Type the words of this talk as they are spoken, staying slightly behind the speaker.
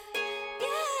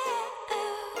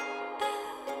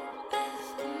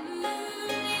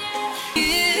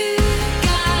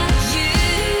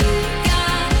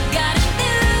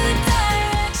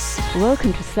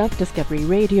Welcome to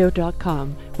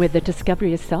selfdiscoveryradio.com, where the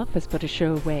discovery of self is but a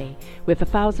show away. With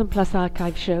 1,000+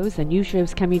 archive shows and new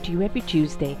shows coming to you every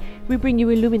Tuesday, we bring you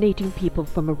illuminating people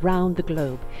from around the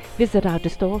globe. Visit our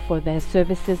store for their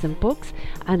services and books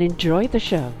and enjoy the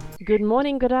show. Good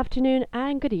morning, good afternoon,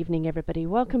 and good evening, everybody.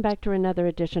 Welcome back to another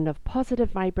edition of Positive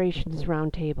Vibrations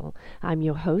Roundtable. I'm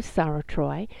your host, Sarah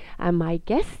Troy, and my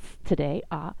guests today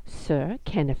are Sir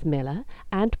Kenneth Miller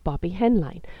and Bobby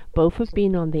Henline. Both have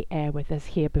been on the air with us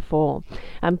here before,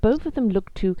 and both of them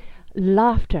look to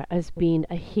laughter as being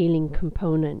a healing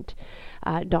component.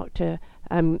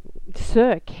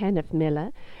 Sir Kenneth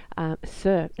Miller,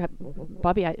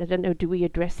 Bobby, I don't know, do we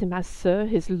address him as Sir,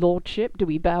 his lordship? Do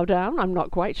we bow down? I'm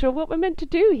not quite sure what we're meant to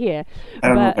do here. I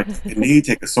don't know, if I need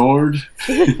take a sword.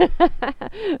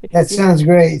 That sounds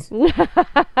great.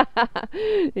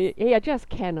 Yeah, just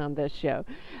Ken on this show.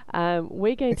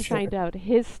 We're going to find out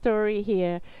his story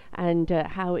here and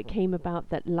how it came about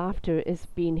that laughter is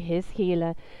being his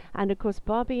healer. And of course,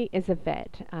 Bobby is a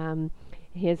vet.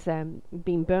 He's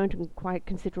been burned in quite a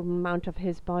considerable amount of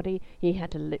his body. He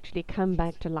had to literally come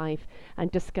back to life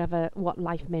and discover what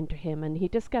life meant to him, and he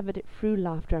discovered it through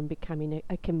laughter and becoming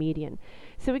a comedian.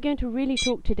 So we're going to really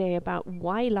talk today about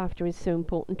why laughter is so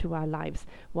important to our lives,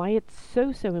 why it's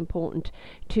so important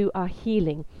to our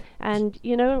healing. And,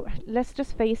 you know, let's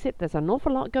just face it, there's an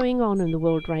awful lot going on in the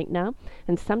world right now,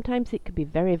 and sometimes it could be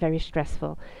very, very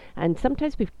stressful. And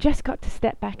sometimes we've just got to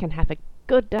step back and have a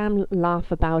good damn laugh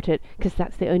about it, because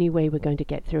that's the only way we're going to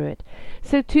get through it.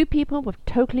 So two people with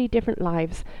totally different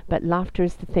lives, but laughter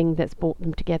is the thing that's brought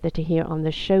them together to hear on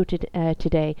the show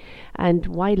today, and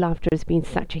why laughter has been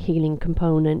such a healing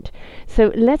component.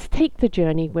 So let's take the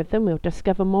journey with them. We'll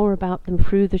discover more about them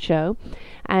through the show,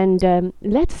 and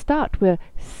let's start with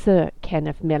Sir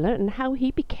Kenneth Miller and how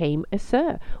he became a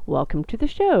Sir. Welcome to the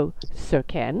show, Sir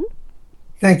Ken.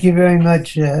 Thank you very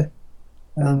much,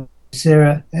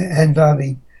 Sarah and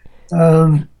Bobby.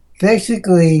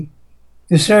 Basically,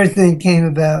 the Sir thing came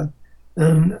about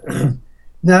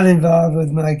not involved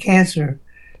with my cancer,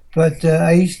 but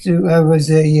I was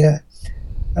a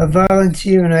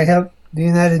volunteer, and I helped the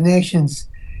United Nations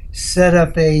set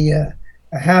up a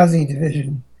housing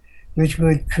division which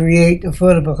would create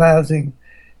affordable housing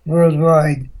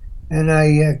worldwide. And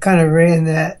I kind of ran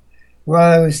that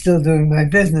while I was still doing my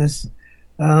business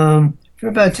for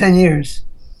about 10 years.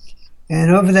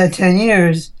 And over that 10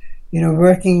 years, you know,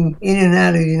 working in and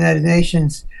out of the United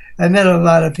Nations, I met a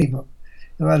lot of people,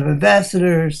 a lot of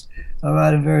ambassadors, a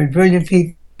lot of very brilliant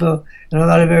people, and a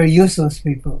lot of very useless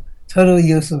people, totally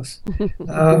useless.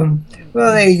 Well,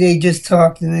 they just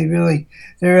talked, and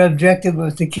their objective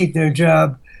was to keep their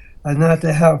job, not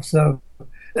to help. So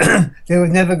they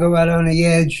would never go out on the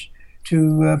edge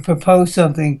to propose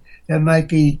something that might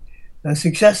be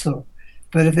successful.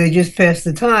 But if they just passed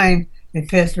the time, they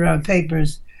passed around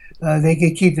papers, they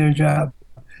could keep their job.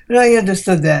 And I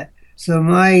understood that. So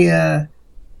my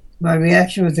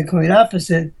reaction was the complete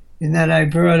opposite, in that I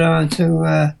brought on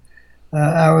to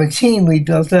our team we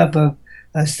built up of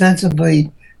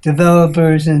ostensibly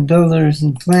developers and builders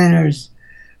and planners,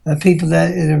 people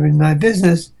that are in my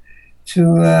business,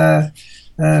 to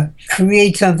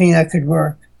create something that could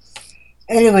work.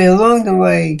 Anyway, along the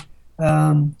way,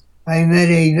 I met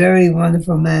a very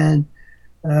wonderful man.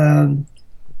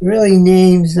 Really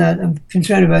names, I'm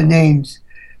concerned about names,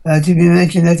 to be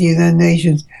mentioned at the United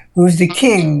Nations, who was the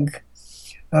king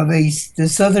of the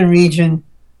southern region,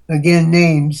 again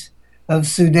names, of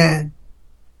Sudan.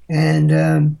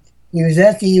 And he was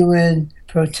at the UN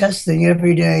protesting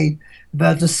every day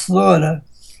about the slaughter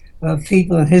of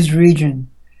people in his region,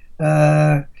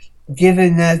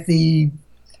 given that the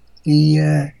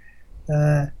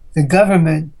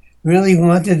government really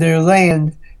wanted their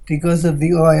land because of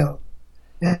the oil.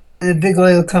 And the big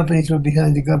oil companies were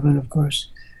behind the government, of course.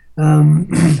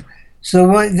 So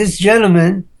this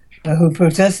gentleman who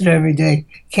protested every day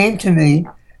came to me,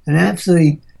 an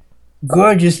absolutely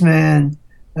gorgeous man,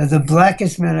 the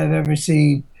blackest man I've ever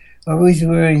seen, always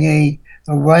wearing a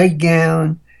white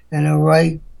gown and a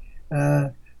white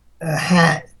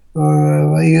hat, or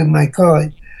what you might call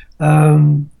it.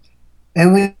 And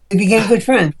we became good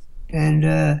friends. And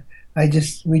I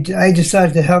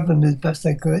decided to help him as best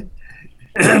I could.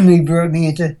 He brought me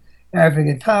into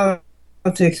African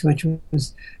politics, which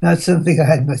was not something I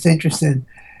had much interest in.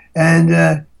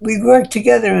 And we worked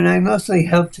together, and I mostly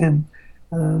helped him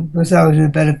because I was in a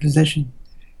better position.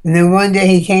 And then one day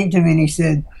he came to me and he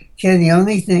said, "Ken, the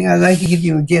only thing, I'd like to give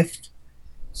you a gift."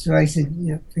 So I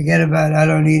said, forget about it, I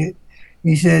don't need it.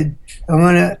 He said, "I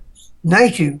want to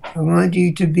knight you. I want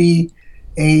you to be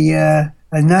a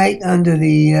knight under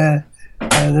the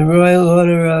the Royal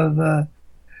Order of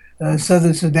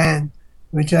Southern Sudan,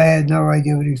 which I had no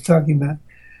idea what he was talking about.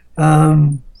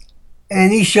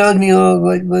 And he showed me all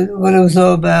what it was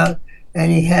all about,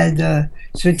 and he had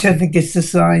certificates to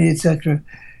sign, etc.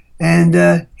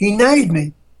 And he knighted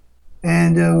me.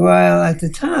 And while at the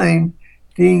time,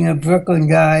 being a Brooklyn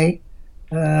guy,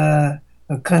 a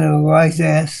kind of a wise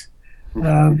ass,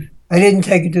 I didn't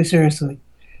take it too seriously.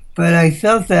 But I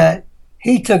felt that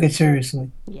he took it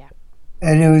seriously. Yeah.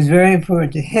 And it was very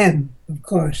important to him, of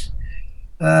course.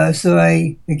 So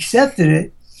I accepted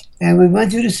it, and we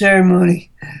went through the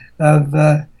ceremony of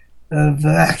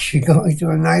actually going to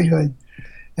a knighthood.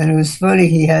 And it was funny,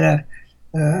 he had a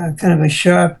kind of a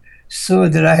sharp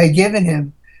sword that I had given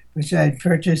him, which I had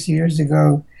purchased years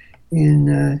ago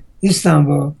in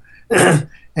Istanbul.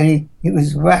 And he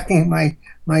was whacking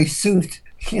my suit,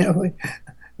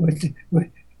 with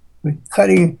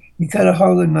cutting. He cut a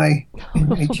hole in my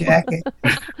jacket.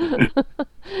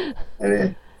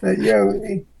 But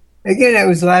again, it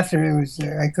was laughter. It was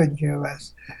I couldn't care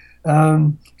less.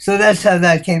 So that's how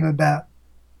that came about.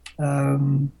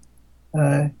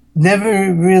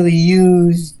 Never really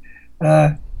used,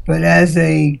 but as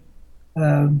a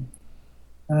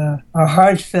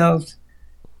heartfelt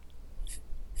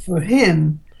for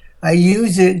him, I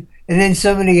use it, and then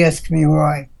somebody asks me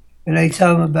why, and I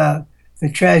tell them about the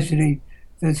tragedy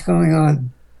that's going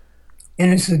on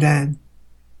in the Sudan,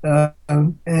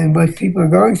 and what people are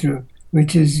going through,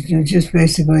 which is just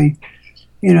basically,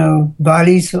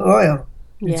 bodies for oil.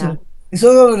 Yeah. It's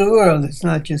all over the world. It's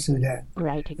not just Sudan.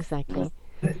 Right, exactly.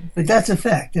 But that's a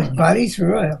fact. There's bodies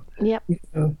for oil. Yep.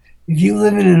 If you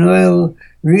live in an oil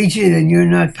region and you're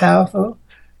not powerful,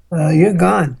 you're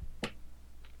gone.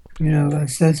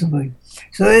 Ostensibly.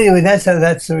 So anyway, that's how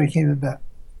that story came about.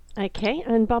 Okay,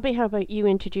 and Bobby, how about you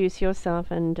introduce yourself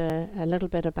and a little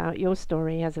bit about your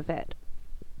story as a vet?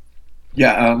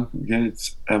 Yeah, again,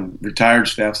 it's retired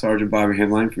Staff Sergeant Bobby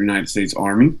Henline for the United States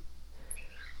Army.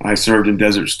 I served in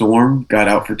Desert Storm, got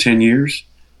out for 10 years,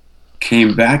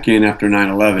 came back in after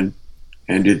 9/11,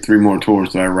 and did 3 more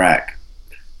tours to Iraq.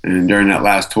 And during that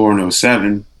last tour in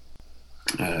 07,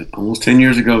 almost 10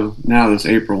 years ago now, this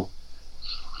April,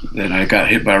 that I got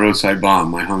hit by a roadside bomb.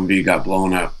 My Humvee got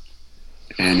blown up,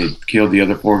 and it killed the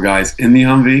other 4 guys in the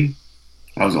Humvee.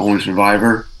 I was the only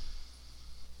survivor.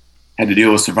 Had to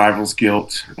deal with survival's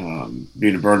guilt,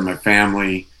 being a burden to my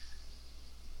family,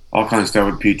 all kinds of stuff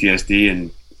with PTSD.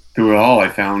 And through it all, I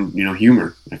found,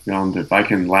 humor. I found if I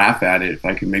can laugh at it, if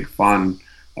I can make fun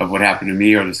of what happened to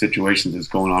me or the situations that's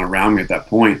going on around me at that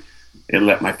point, it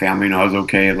let my family know I was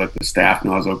okay. It let the staff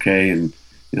know I was okay. And,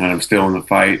 I'm still in the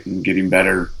fight and getting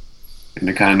better. And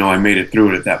to kind of know I made it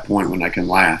through it at that point when I can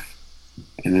laugh.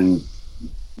 And then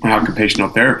my occupational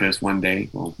therapist one day,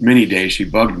 many days, she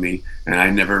bugged me, and I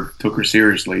never took her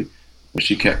seriously. But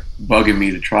she kept bugging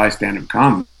me to try stand-up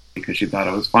comedy because she thought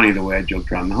it was funny the way I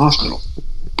joked around the hospital.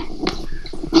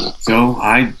 So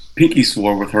I pinky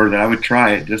swore with her that I would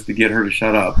try it just to get her to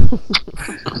shut up.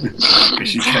 Because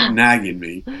she kept nagging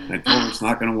me. And I told her it's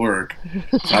not going to work.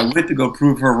 So I went to go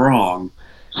prove her wrong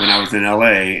when I was in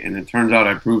LA, and it turns out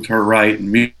I proved her right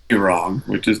and me wrong,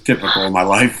 which is typical in my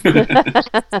life.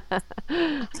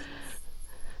 The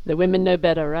women know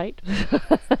better, right?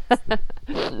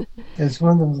 That's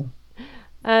wonderful.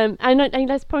 And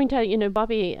let's point out,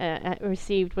 Bobby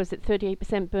received, was it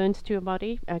 38% burns to your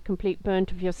body, a complete burn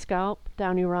of your scalp,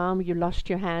 down your arm, you lost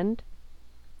your hand?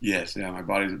 Yes, yeah, my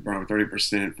body's burned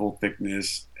 30%, full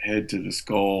thickness, head to the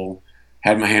skull.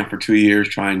 Had my hand for 2 years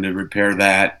trying to repair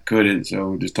that, couldn't,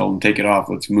 so just told him, take it off,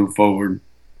 let's move forward.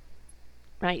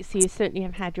 Right, so you certainly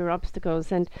have had your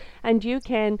obstacles, and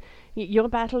your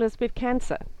battle is with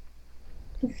cancer.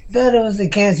 Battle is the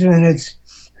cancer, and it's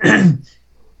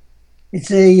it's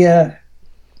an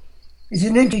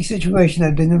interesting situation.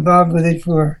 I've been involved with it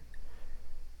for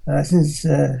since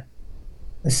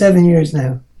 7 years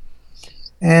now,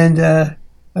 and I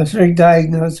was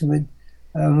diagnosed with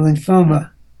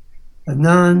lymphoma, a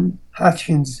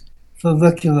non-Hodgkin's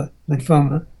follicular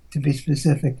lymphoma, to be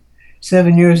specific,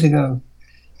 7 years ago.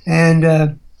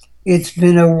 And it's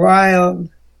been a wild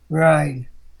ride.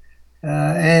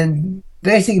 And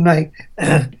basically,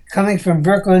 coming from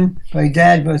Brooklyn, my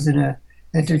dad was an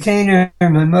entertainer.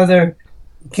 My mother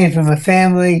came from a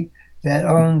family that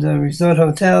owned resort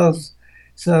hotels.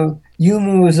 So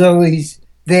humor was always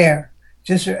there,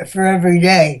 just for every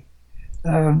day.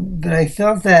 But I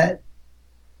felt that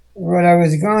what I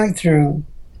was going through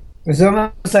was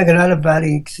almost like an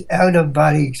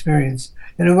out-of-body experience,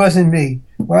 and it wasn't me.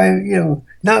 Why,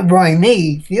 not why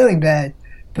me feeling bad,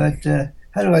 but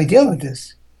how do I deal with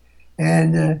this?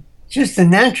 And just the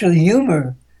natural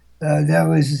humor that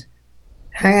was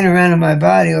hanging around in my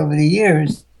body over the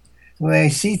years, the way I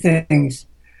see things,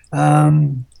 I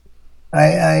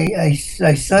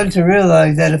started to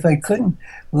realize that if I couldn't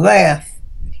laugh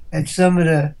at some of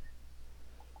the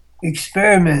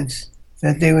experiments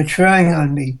that they were trying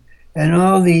on me and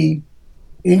all the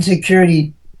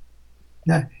insecurity,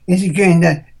 not insecurity,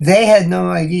 that they had no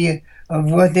idea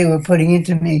of what they were putting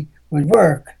into me would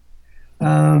work.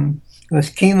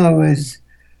 Because chemo is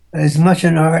as much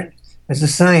an art as a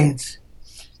science.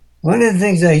 One of the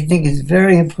things I think is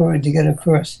very important to get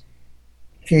across,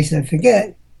 in case I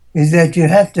forget, is that you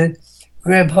have to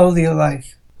grab hold of your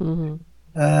life. Mm-hmm.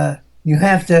 You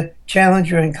have to challenge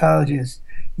your oncologists.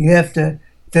 You have to,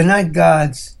 they're not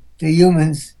gods, they're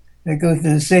humans that go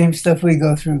through the same stuff we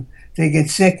go through. They get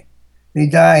sick, they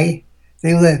die,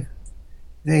 they live.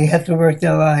 They have to work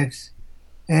their lives.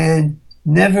 And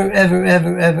never, ever,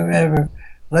 ever, ever, ever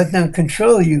let them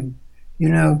control you. You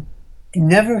know,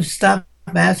 never stop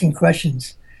asking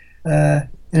questions. An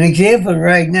example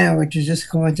right now, which is just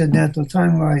coincidental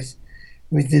time-wise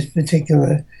with this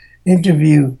particular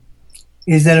interview,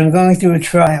 is that I'm going through a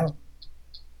trial.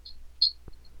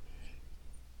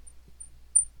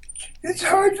 It's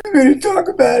hard for me to talk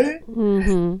about it.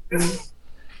 Mm-hmm.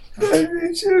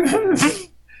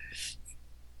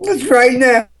 It's right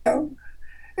now.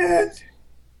 And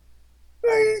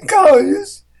my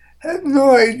oncologists have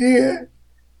no idea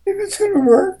if it's going to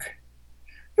work.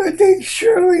 But they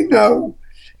surely know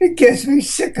it gets me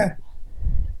sicker.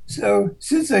 So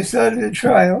since I started the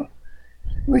trial,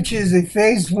 which is a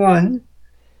phase 1,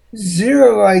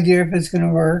 zero idea if it's going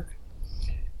to work.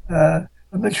 I'm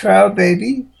a trial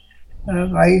baby.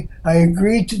 I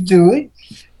agreed to do it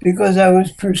because I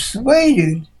was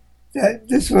persuaded that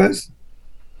this was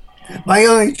my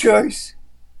only choice.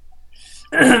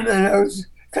 And I was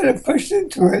kind of pushed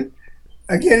into it,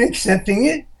 again accepting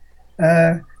it,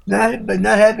 but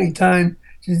not having time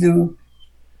to do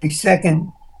a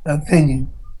second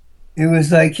opinion. It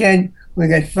was like, Ken, we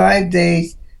got 5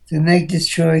 days to make this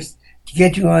choice, to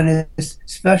get you on this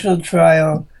special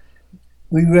trial.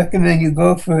 We recommend you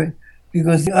go for it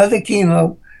because the other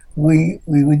chemo we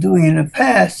were doing in the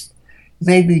past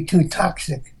may be too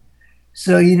toxic.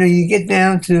 So, you get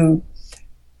down to,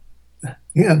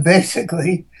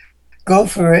 basically go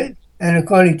for it, and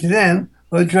according to them,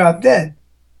 or drop dead.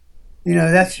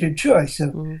 That's your choice.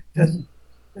 So that's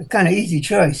a kind of easy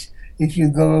choice if you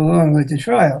go along with the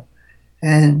trial.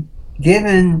 And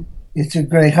given it's a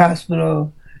great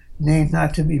hospital, named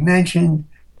not to be mentioned,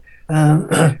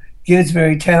 Gid's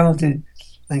very talented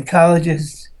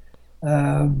oncologists.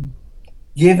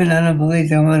 Given I don't believe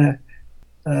they want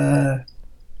to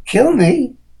kill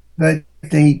me, but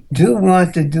they do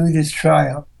want to do this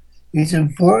trial. It's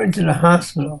important to the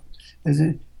hospital as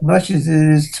much as it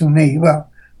is to me.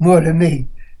 Well, more to me.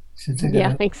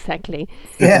 Yeah, exactly.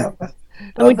 Yeah.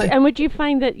 And would you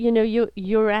find that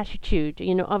your attitude,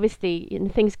 obviously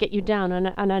things get you down,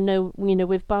 and I know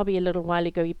with Bobby a little while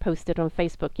ago he posted on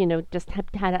Facebook, just had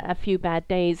a few bad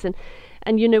days, and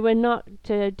we're not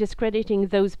discrediting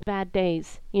those bad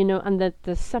days, and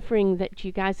the suffering that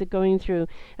you guys are going through,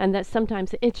 and that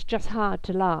sometimes it's just hard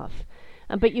to laugh,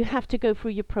 but you have to go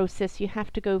through your process. You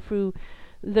have to go through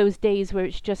those days where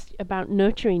it's just about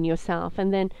nurturing yourself,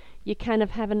 and then you kind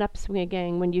of have an upswing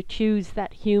again when you choose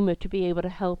that humor to be able to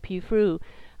help you through.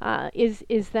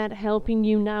 Is that helping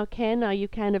you now, Ken? Are you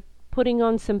kind of putting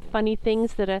on some funny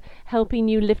things that are helping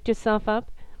you lift yourself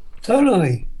up?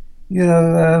 Totally.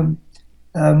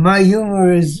 My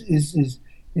humor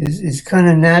is kind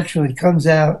of natural. It comes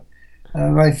out.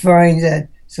 I find that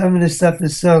some of the stuff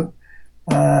is so.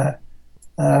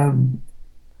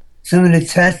 Some of the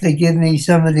tests they give me,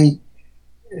 some of the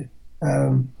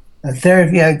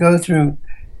therapy I go through,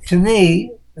 to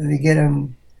me,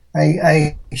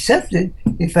 I accept it.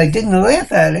 If I didn't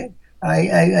laugh at it,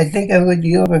 I think I would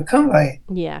be overcome by it.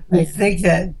 Yeah. I think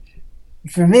that,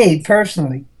 for me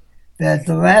personally, that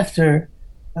the laughter,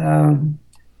 when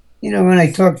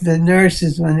I talk to the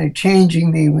nurses, when they're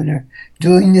changing me, when they're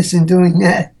doing this and doing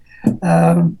that,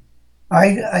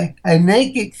 I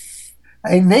make it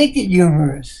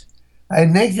humorous. I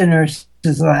make the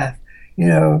nurses laugh.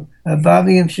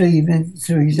 Bobby, I'm sure you've been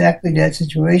through exactly that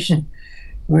situation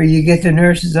where you get the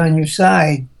nurses on your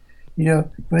side,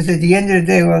 but at the end of the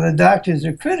day, while the doctors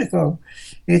are critical,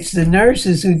 it's the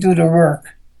nurses who do the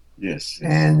work. Yes.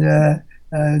 And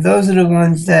those are the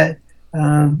ones that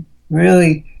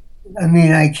really,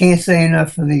 I can't say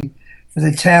enough for the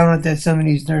talent that some of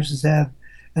these nurses have.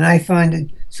 And I find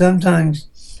it sometimes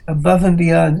above and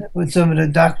beyond what some of the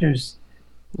doctors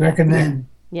recommend.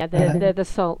 Yeah, they're the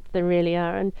salt. They really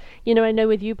are. And I know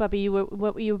with you, Bobby,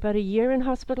 were you about a year in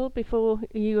hospital before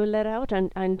you were let out,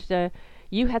 and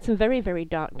you had some very very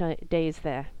dark days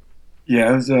there. Yeah,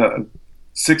 I was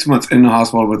 6 months in the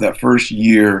hospital, but that first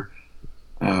year,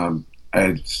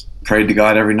 I prayed to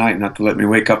God every night not to let me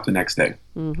wake up the next day.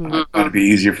 Hmm. I thought it'd be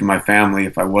easier for my family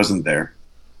if I wasn't there.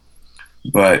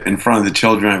 But in front of the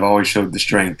children, I've always showed the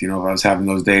strength. If I was having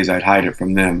those days, I'd hide it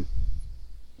from them.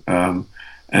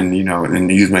 And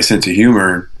use my sense of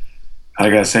humor. I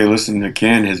gotta say, listen to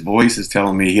Ken. His voice is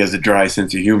telling me he has a dry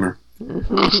sense of humor.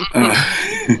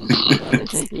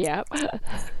 Yep.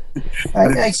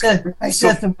 I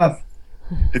set them up.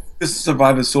 If you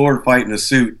survive a sword fight in a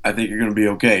suit, I think you're going to be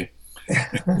okay.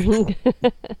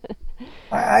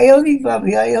 I only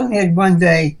had one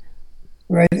day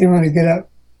where I didn't want to get up,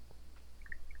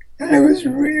 and it was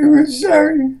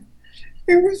sorry.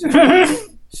 It was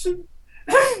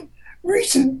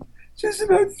recent, just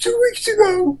about 2 weeks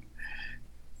ago.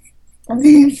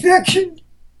 The infection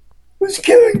was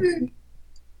killing me,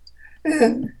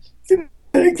 and the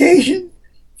medication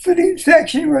for the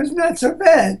infection was not so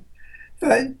bad,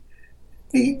 but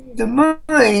the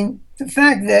mind, the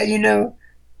fact that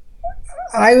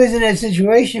I was in a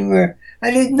situation where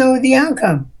I didn't know the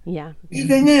outcome. Yeah.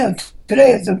 Even now,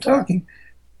 today as I'm talking,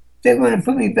 they want to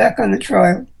put me back on the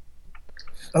trial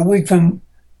a week from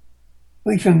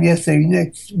yesterday,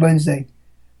 next Wednesday.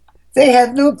 They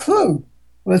have no clue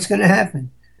what's going to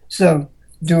happen. So,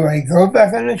 do I go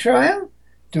back on the trial?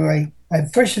 I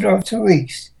push it off 2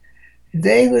 weeks.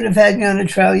 They would have had me on the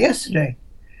trial yesterday.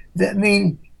 That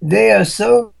means they are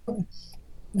so.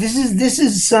 This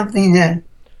is something that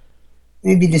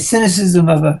maybe the cynicism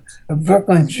of a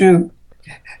Brooklyn Jew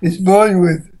is born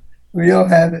with. We all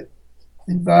have it.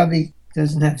 And Bobby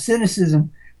doesn't have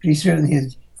cynicism, but he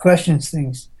certainly questions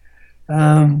things.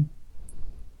 In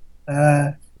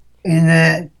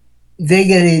that they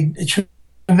get a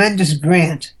tremendous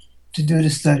grant to do the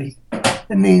study.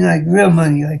 I mean, like real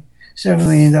money, like $7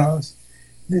 million.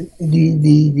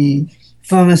 The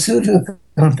pharmaceutical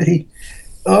company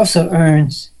also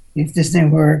earns, if this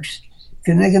thing works,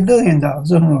 can make $1 billion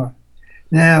or more.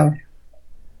 Now,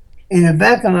 in the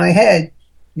back of my head,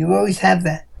 you always have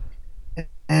that.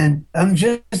 And I'm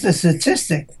just a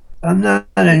statistic. I'm not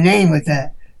a name with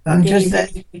that. I'm just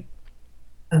that.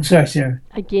 I'm sorry, Sarah.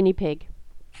 A guinea pig.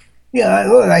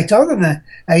 Yeah, I told them that.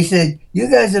 I said,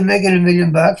 you guys are making $1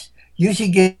 million. You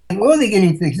should give all the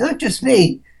guinea pigs, not just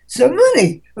me, some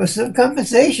money or some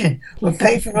compensation or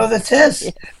pay for all the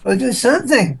tests or do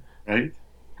something. Right?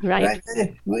 Right.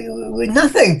 With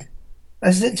nothing.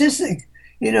 A statistic.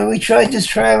 We tried this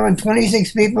trial on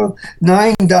 26 people,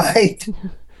 9 died.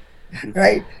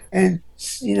 Right? And,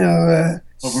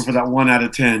 hoping for that 1 out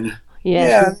of 10.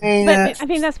 Yeah, I mean, but I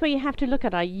think that's where you have to look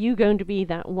at. Are you going to be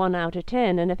that 1 out of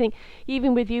 10? And I think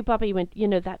even with you, Bobby, when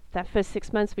that first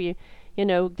 6 months where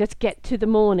you just get to the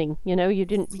morning. You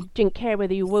didn't care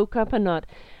whether you woke up or not.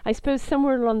 I suppose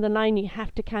somewhere along the line you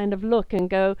have to kind of look and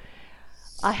go,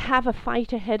 I have a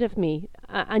fight ahead of me,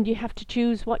 and you have to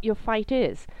choose what your fight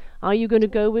is. Are you going to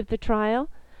go with the trial,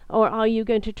 or are you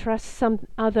going to trust some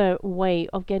other way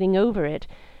of getting over it?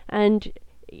 And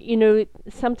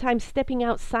sometimes stepping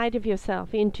outside of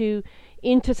yourself into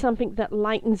something that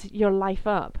lightens your life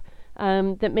up,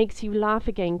 that makes you laugh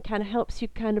again, kind of helps you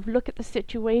kind of look at the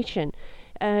situation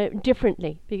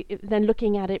differently than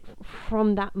looking at it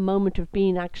from that moment of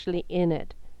being actually in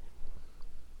it.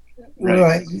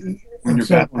 Right. When you're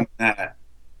battling that,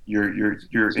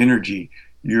 your energy,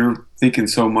 you're thinking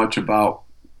so much about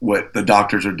what the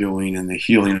doctors are doing and the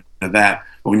healing of that.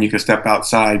 But when you can step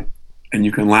outside and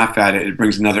you can laugh at it, it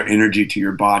brings another energy to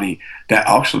your body that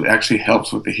actually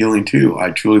helps with the healing too. I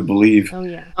truly believe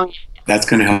that's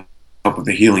going to help with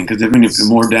the healing, because even if the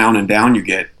more down and down you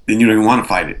get, then you don't even want to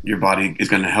fight it. Your body is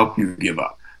going to help you give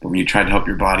up. But when you try to help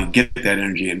your body get that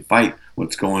energy and fight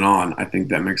what's going on, I think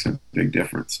that makes a big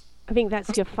difference. I think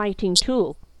that's your fighting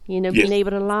tool. Being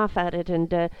able to laugh at it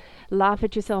and laugh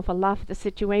at yourself or laugh at the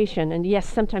situation. And yes,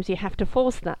 sometimes you have to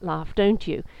force that laugh, don't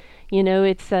you?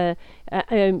 It's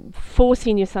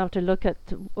forcing yourself to look at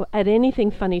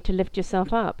anything funny to lift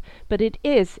yourself up. But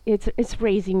it's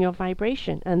raising your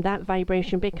vibration, and that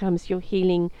vibration becomes your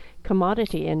healing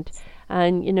commodity. And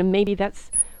maybe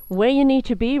that's where you need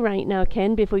to be right now,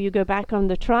 Ken, before you go back on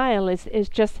the trial, is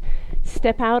just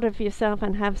step out of yourself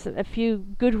and have a few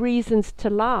good reasons to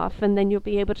laugh, and then you'll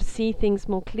be able to see things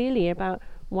more clearly about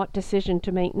what decision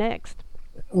to make next.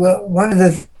 Well, one of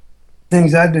the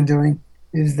things I've been doing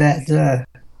is that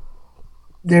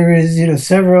there is,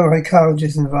 several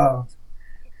psychologists involved.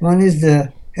 One is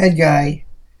the head guy,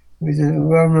 who's a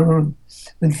well-known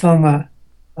lymphoma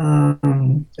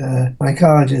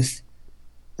oncologist.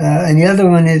 And the other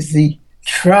one is the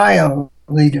trial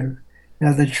leader.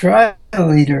 Now, the trial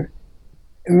leader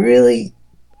really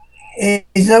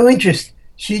is no interest.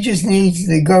 She just needs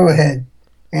the go-ahead.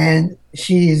 And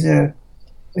she's a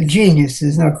genius,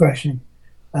 there's no question.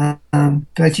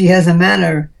 But she has a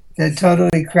manner that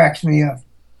totally cracks me up.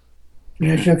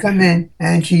 She'll come in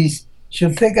and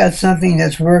she'll pick out something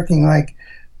that's working, like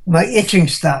my itching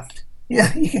stopped. You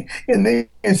can make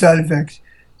side effects.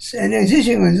 And his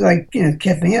itching was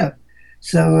kept me up.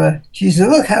 So she said,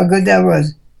 look how good that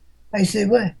was. I said,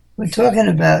 what? We're talking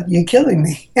about, you're killing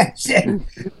me. I said,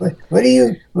 what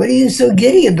are you so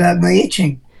giddy about my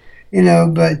itching?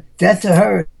 But that to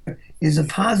her is a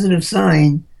positive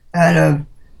sign out of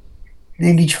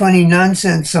maybe 20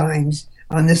 nonsense signs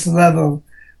on this level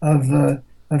of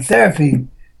therapy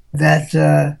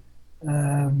that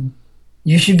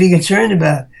you should be concerned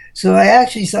about. So I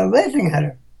actually started laughing at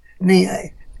her. I mean,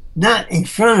 not in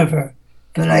front of her,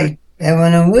 but and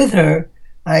when I'm with her,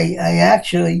 I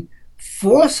actually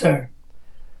force her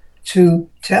to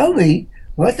tell me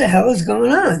what the hell is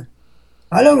going on.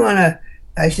 I don't want to.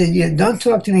 I said, don't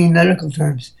talk to me in medical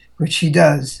terms, which she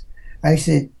does. I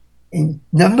said,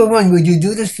 number one, would you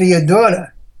do this for your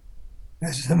daughter?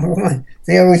 That's number one.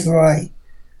 They always lie.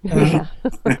 Of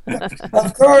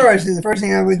course, it's the first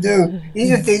thing I would do.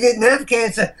 Even if they didn't have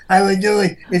cancer, I would do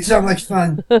it. It's so much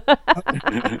fun. That's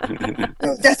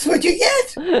what you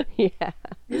get. Yeah.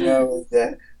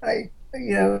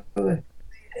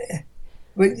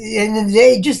 But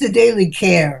in just the daily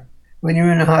care when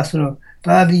you're in a hospital.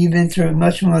 Bobby, you've been through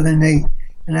much more than me,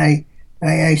 and I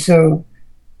so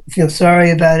feel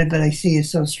sorry about it, but I see you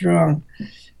so strong,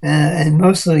 and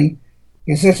mostly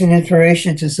you're such an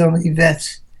inspiration to so many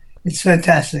vets. It's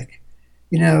fantastic.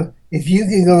 If you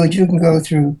can go what you can go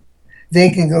through, they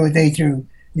can go what they through.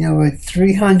 With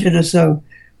 300 or so,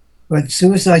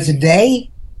 suicides a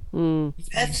day?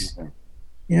 That's,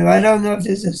 I don't know if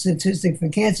there's a statistic for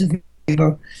cancer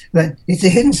people, but it's a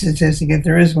hidden statistic if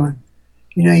there is one.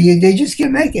 They just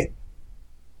can't make it.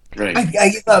 Right. I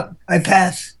give up. I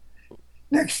pass.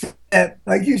 Next step,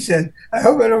 like you said, I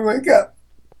hope I don't wake up.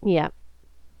 Yeah.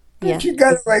 But you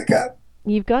got to wake up.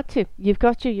 You've got to. You've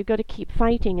got to keep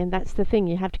fighting, and that's the thing.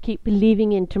 You have to keep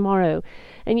believing in tomorrow.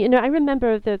 And I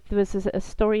remember that there was a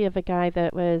story of a guy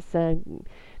that was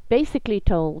basically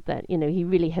told that he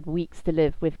really had weeks to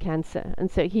live with cancer,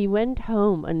 and so he went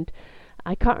home, and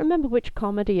I can't remember which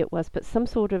comedy it was, but some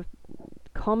sort of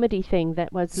comedy thing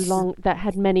that was long, that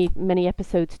had many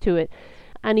episodes to it,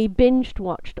 and he binged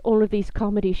watched all of these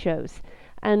comedy shows,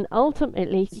 and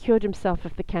ultimately he cured himself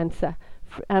of the cancer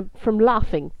from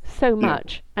laughing so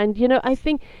much. And I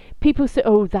think people say,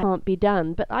 oh, that can't be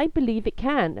done, but I believe it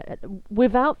can.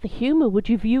 Without the humor, would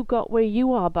you got where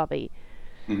you are, Bobby?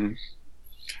 Mm-hmm.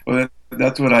 Well,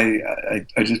 that's what I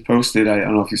just posted. I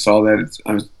don't know if you saw that.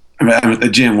 I'm at the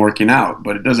gym working out,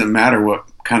 but it doesn't matter what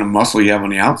kind of muscle you have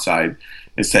on the outside.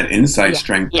 It's that inside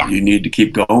strength that you need to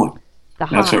keep going.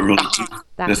 That's what really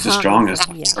that's the strongest.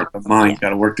 The mind got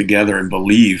to work together and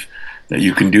believe that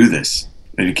you can do this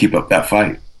and to keep up that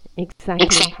fight.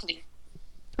 Exactly.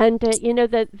 And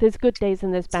that there's good days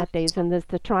and there's bad days, and there's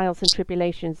the trials and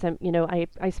tribulations. And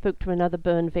I spoke to another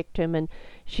burn victim, and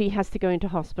she has to go into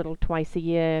hospital twice a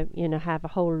year. Have a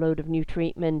whole load of new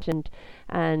treatment, and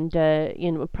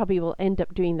probably will end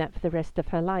up doing that for the rest of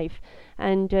her life.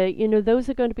 And those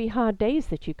are going to be hard days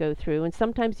that you go through, and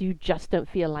sometimes you just don't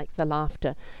feel like the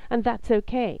laughter, and that's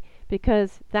okay,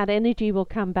 because that energy will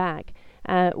come back.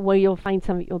 Where you'll find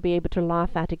something you'll be able to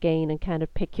laugh at again and kind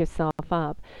of pick yourself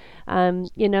up. And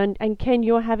Ken,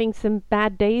 you're having some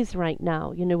bad days right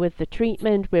now, with the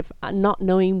treatment, with not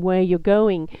knowing where you're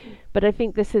going. But I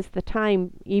think this is the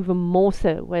time, even more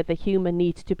so, where the humor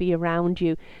needs to be around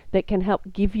you that can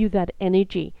help give you that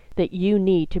energy that you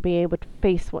need to be able to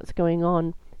face what's going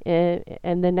on in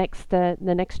the next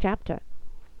chapter.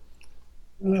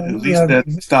 At least that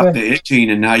stopped the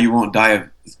itching, and now you won't die of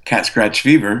cat scratch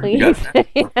fever.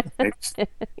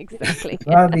 Exactly.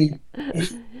 Bobby,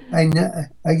 I know,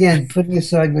 again, putting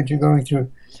aside what you're going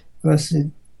through, because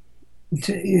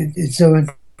it's so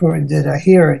important that I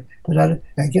hear it, but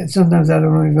sometimes I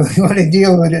don't really want to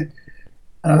deal with it.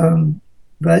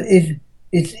 But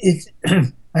it's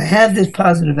I have this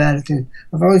positive attitude.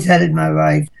 I've always had it in my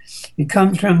life. It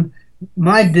comes from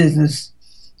my business.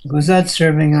 It was not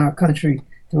serving our country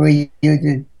the way you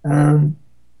did.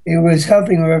 It was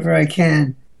helping wherever I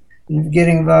can,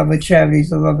 getting involved with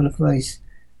charities all over the place.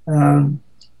 So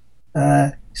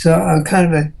I'm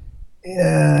kind of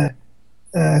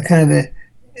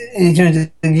in terms of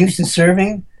used to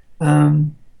serving,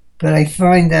 but I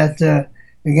find that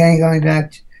again, going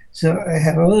back. So I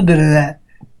have a little bit of that.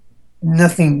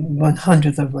 Nothing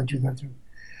 1/100th of what you go through.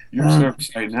 Your service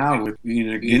right now with being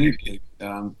a guinea pig,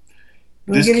 We're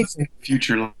this getting could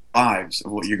future lives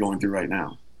of what you're going through right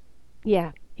now.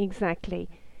 Yeah, exactly.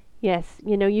 Yes,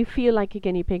 you feel like a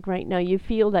guinea pig right now. You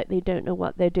feel like they don't know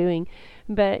what they're doing.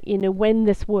 But, when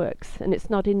this works, and it's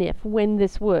not an if, when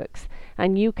this works,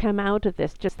 and you come out of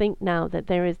this, just think now that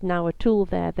there is now a tool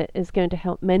there that is going to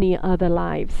help many other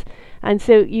lives. And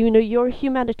so, you're a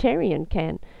humanitarian,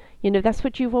 Ken. That's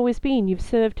what you've always been. You've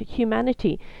served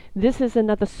humanity. This is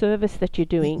another service that you're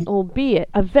doing, albeit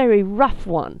a very rough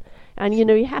one. And,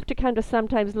 you have to kind of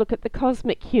sometimes look at the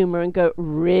cosmic humor and go,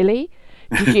 really?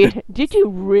 Did you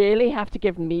really have to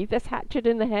give me this hatchet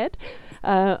in the head?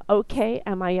 Okay,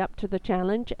 am I up to the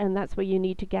challenge? And that's where you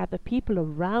need to gather people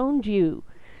around you.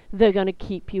 They're going to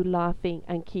keep you laughing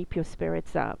and keep your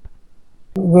spirits up.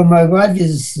 Well, my wife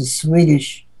is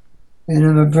Swedish, and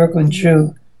I'm a Brooklyn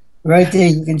Jew. Right there,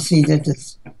 you can see that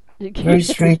it's very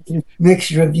strange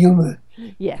mixture of humor.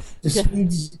 Yes. The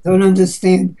Swedes don't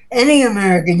understand any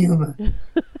American humor.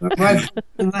 My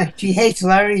wife, she hates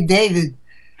Larry David.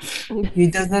 She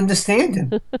doesn't understand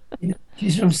him.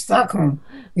 She's from Stockholm,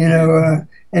 and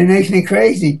it makes me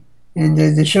crazy. And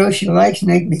the shows she likes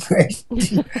make me crazy.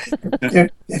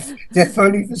 they're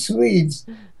funny for Swedes,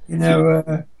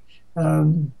 But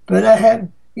I have,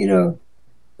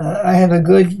 I have a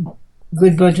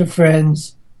good bunch of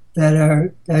friends that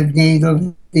I've gained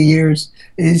over the years.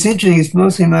 It's interesting. It's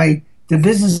mostly the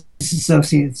business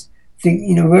associates.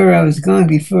 Where I was going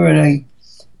before I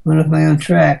went off my own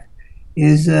track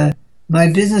is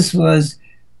my business was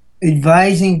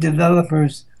advising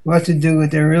developers what to do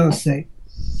with their real estate.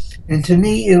 And to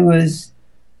me, it was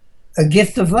a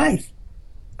gift of life.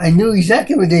 I knew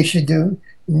exactly what they should do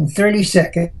in 30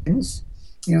 seconds,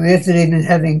 after they've been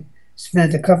having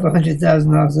spent a couple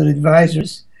 $100,000 on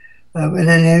advisors. And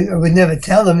then I would never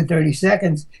tell them in 30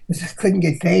 seconds because I couldn't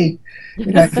get paid.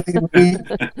 Draw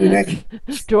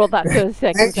that 30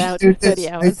 seconds out in 30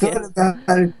 hours. I thought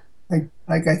about it.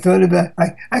 I thought about,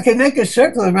 I could make a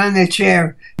circle around their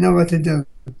chair, know what to do.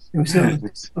 It was so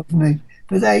for me.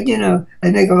 But I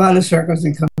make a lot of circles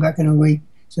and come back in a week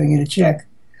so I get a check.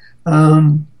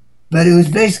 But it was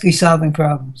basically solving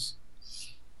problems.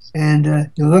 And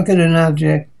you look at an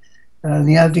object,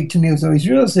 the object to me was always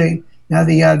real estate. Now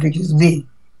the object is me.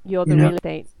 You're the real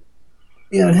estate.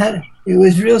 It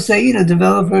was real estate,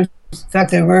 developers. In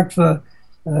fact, I worked for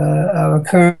our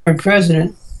current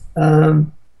president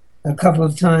a couple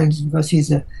of times because he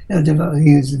was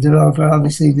a developer,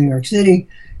 obviously, in New York City.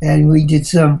 And we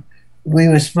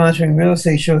were sponsoring real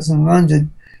estate shows in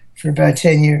London for about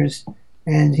 10 years.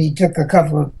 And he took a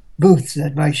couple of booths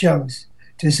at my shows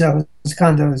to sell his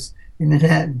condos in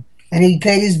Manhattan. And he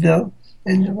paid his bill.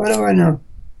 And what do I know?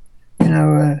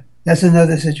 That's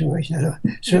another situation. I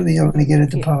certainly don't want to get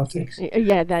into politics.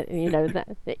 Yeah, that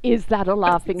is that a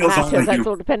laughing matter? That's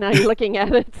all depending on how you're looking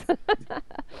at it.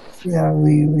 Yeah,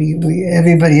 we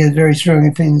everybody has very strong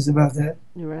opinions about that.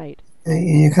 Right.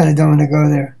 And you kind of don't want to go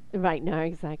there. Right. No,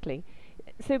 exactly.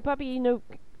 So, Bobby,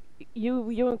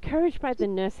 you're encouraged by the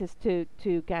nurses to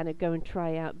kind of go and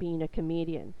try out being a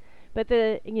comedian. But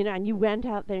and you went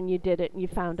out there and you did it and you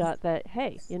found out that,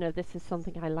 hey, this is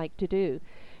something I like to do.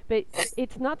 But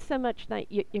it's not so much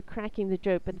that you're cracking the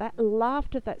joke, but that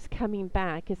laughter that's coming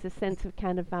back is a sense of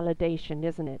kind of validation,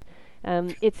 isn't it?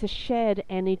 It's a shared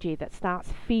energy that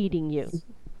starts feeding you.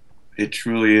 It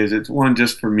truly is. It's one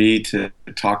just for me to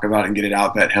talk about and get it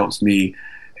out that helps me,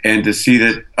 and to see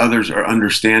that others are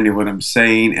understanding what I'm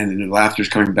saying, and the laughter's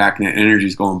coming back and the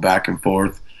energy's going back and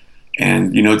forth.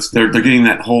 And they're getting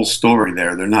that whole story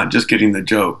there. They're not just getting the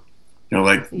joke.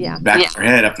 Back in their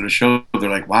head after the show, they're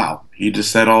like, wow, he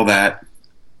just said all that.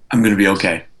 I'm going to be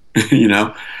okay.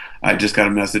 I just got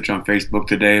a message on Facebook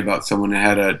today about someone that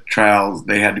had a trial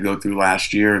they had to go through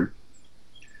last year. And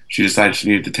she decided she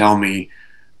needed to tell me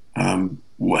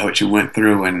what she went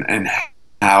through and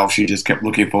how she just kept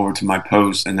looking forward to my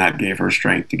posts, and that gave her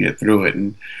strength to get through it.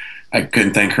 And I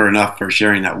couldn't thank her enough for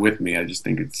sharing that with me. I just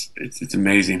think it's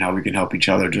amazing how we can help each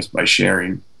other just by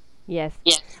sharing. Yes.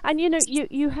 And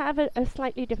you have a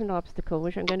slightly different obstacle,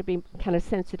 which I'm going to be kind of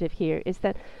sensitive here, is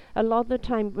that a lot of the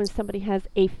time when somebody has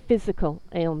a physical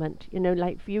ailment,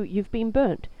 like you've been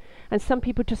burnt, and some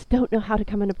people just don't know how to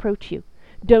come and approach you,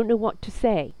 don't know what to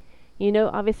say.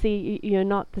 Obviously you're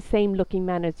not the same looking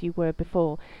man as you were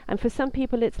before. And for some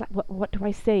people it's like, what do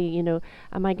I say?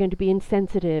 Am I going to be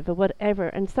insensitive or whatever?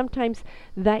 And sometimes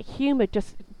that humor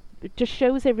just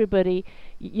shows everybody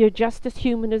you're just as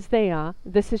human as they are.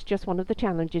 This is just one of the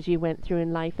challenges you went through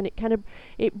in life, and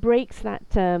it breaks that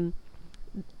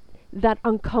that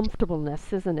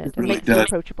uncomfortableness, isn't it? It It really makes you does put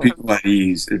approachable. people at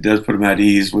ease. It does put them at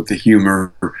ease with the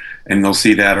humor, and they'll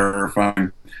see that. Or if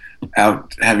I'm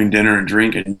out having dinner and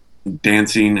drinking,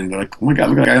 dancing, and they're like, "Oh my God,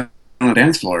 look at that guy on the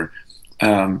dance floor."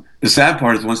 The sad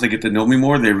part is once they get to know me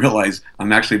more, they realize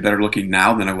I'm actually better looking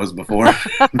now than I was before.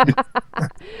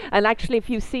 And actually, if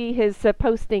you see his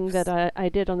posting that I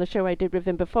did on the show I did with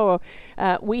him before,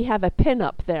 we have a pin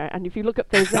up there. And if you look up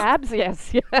those abs,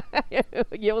 yes,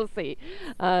 you'll see.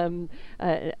 No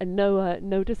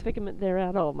disfigurement there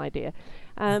at all, my dear.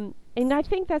 And I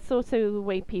think that's also the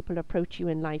way people approach you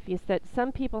in life, is that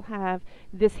some people have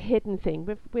this hidden thing.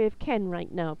 With Ken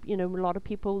right now, a lot of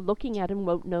people looking at him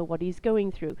won't know what he's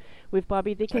going through. With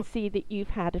Bobby, they can see that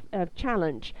you've had a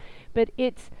challenge. But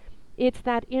it's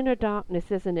that inner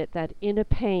darkness, isn't it? That inner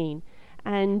pain.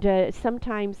 And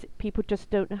sometimes people just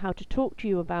don't know how to talk to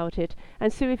you about it.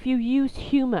 And so if you use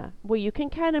humor, where you can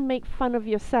kind of make fun of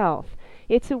yourself,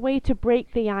 it's a way to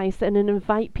break the ice and then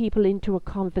invite people into a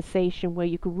conversation where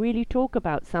you can really talk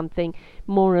about something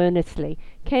more earnestly.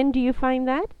 Ken, do you find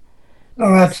that?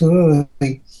 Oh,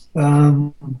 absolutely.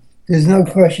 There's no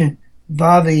question.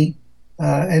 Bobby,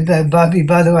 Bobby,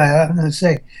 by the way, I'm going to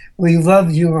say, we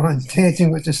loved you on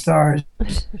Dancing with the Stars.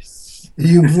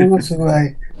 You blew us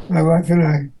away, my wife and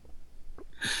I.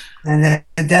 And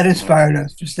that inspired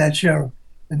us, just that show.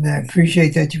 And I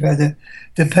appreciate that you had the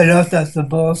pelotas, the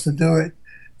balls to do it,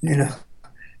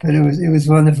 But it was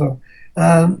wonderful.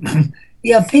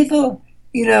 Yeah, people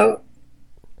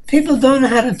don't know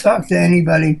how to talk to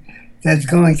anybody that's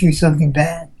going through something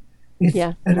bad.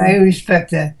 Yeah. And I respect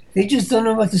that. They just don't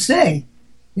know what to say.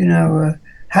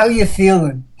 How you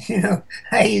feeling?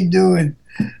 How you doing?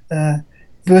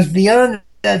 Because beyond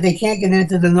that, they can't get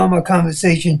into the normal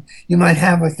conversation you might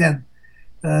have with them.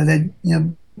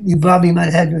 You Bobby might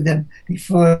have had with them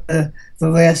before the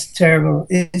last terrible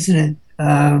incident,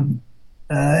 and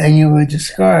you were just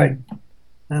scarred.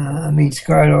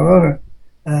 Scarred all over.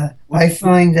 I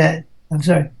find that. I'm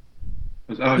sorry.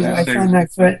 I find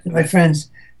my friends.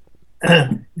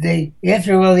 They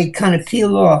after a while they kind of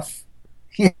peel off.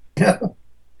 Not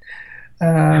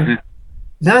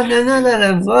out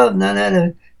of love, not out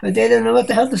of, but they don't know what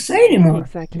the hell to say anymore.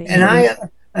 Exactly. And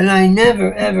I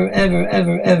never, ever, ever,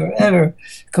 ever, ever, ever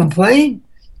complain.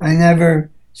 I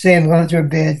never say I'm going through a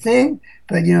bad thing.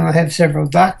 But I have several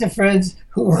doctor friends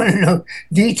who want to know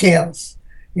details.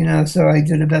 So I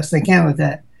do the best I can with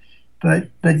that. But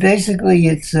basically,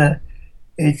 it's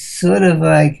sort of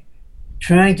like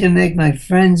trying to make my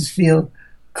friends feel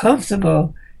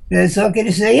comfortable that it's okay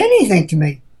to say anything to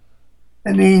me.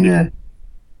 I mean, they're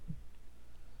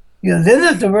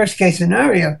not the worst case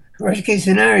scenario. Worst case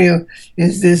scenario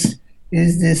is this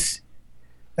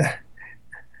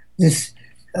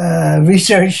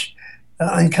research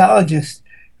oncologist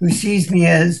who sees me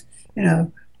as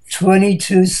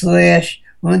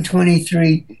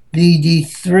 22/123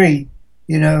 BD3,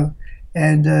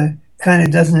 and kind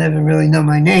of doesn't ever really know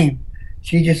my name.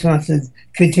 She just wants to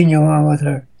continue on with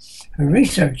her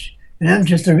research, and I'm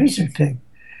just a research pig.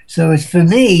 So it's for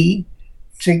me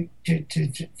to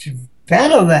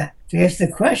battle that, to ask the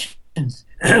questions.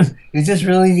 Is this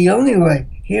really the only way?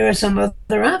 Here are some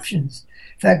other options.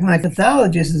 In fact, my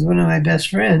pathologist is one of my best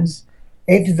friends.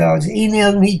 A pathologist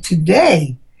emailed me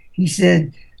today. He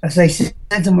said, as I sent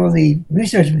him all the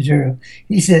research material,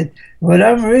 he said, what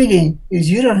I'm reading is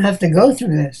you don't have to go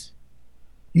through this.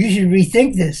 You should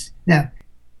rethink this. Now,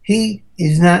 he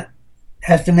is not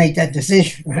have to make that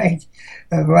decision, right,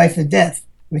 of life or death,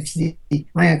 which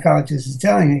my oncologist is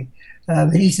telling me.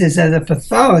 But he says, as a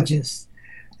pathologist,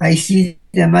 I see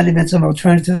there might have been some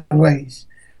alternative ways.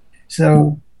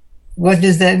 So what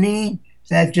does that mean?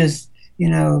 That just,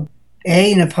 in a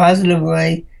positive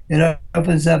way, it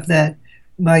opens up that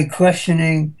my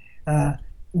questioning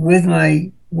with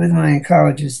my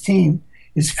oncologist team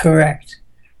is correct.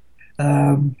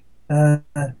 But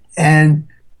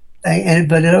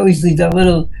it always leaves that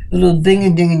little ding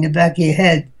in the back of your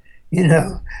head,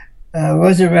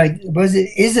 was it right?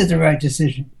 Is it the right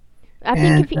decision? I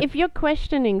think if you're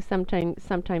questioning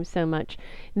sometimes so much,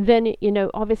 then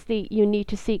obviously you need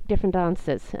to seek different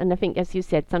answers. And I think, as you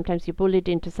said, sometimes you're bullied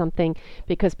into something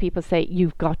because people say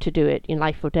you've got to do it in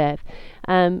life or death.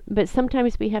 But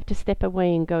sometimes we have to step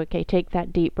away and go, okay, take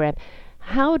that deep breath.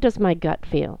 How does my gut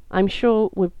feel? I'm sure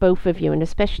with both of you, and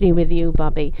especially with you,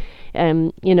 Bobby,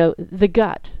 the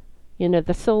gut,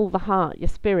 the soul, the heart, your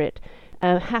spirit,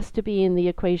 has to be in the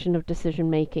equation of decision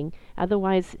making.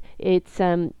 Otherwise, it's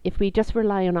if we just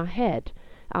rely on our head,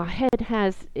 our head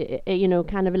has,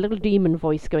 kind of a little demon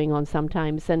voice going on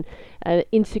sometimes, and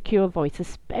insecure voice,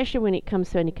 especially when it comes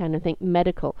to any kind of thing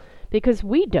medical, because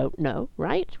we don't know,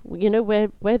 right?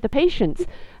 We're the patients,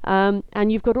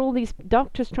 and you've got all these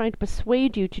doctors trying to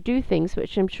persuade you to do things,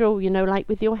 which I'm sure like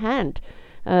with your hand.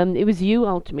 It was you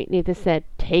ultimately that said,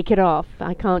 take it off,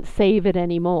 I can't save it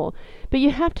anymore. But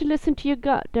you have to listen to your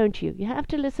gut, don't you? You have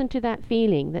to listen to that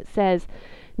feeling that says,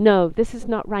 no, this is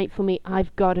not right for me,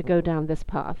 I've got to go down this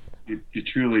path. You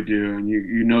truly do, and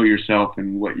you know yourself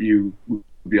and what you will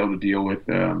be able to deal with,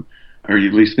 or you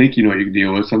at least think you know what you can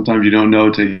deal with. Sometimes you don't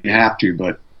know till you have to,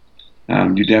 but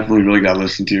you definitely really got to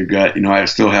listen to your gut. I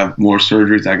still have more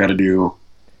surgeries I got to do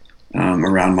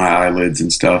around my eyelids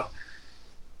and stuff.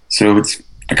 So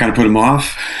I kind of put them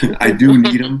off. I do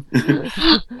need them.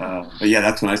 But yeah,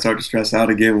 that's when I start to stress out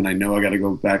again, when I know I got to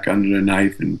go back under the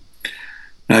knife. And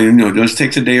it just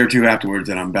takes a day or two afterwards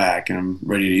that I'm back and I'm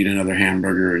ready to eat another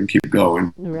hamburger and keep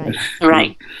going. Right.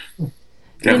 Right.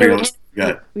 Definitely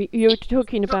gut. You were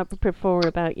talking about before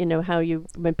about, how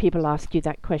when people ask you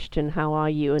that question, how are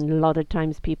you? And a lot of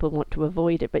times people want to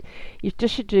avoid it, but you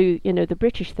just should do, the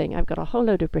British thing. I've got a whole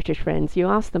load of British friends. You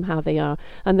ask them how they are,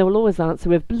 and they'll always answer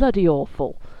with bloody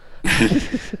awful.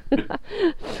 And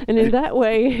in that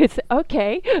way, it's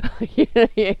okay.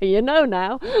 you know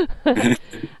now.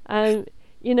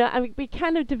 We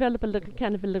kind of develop a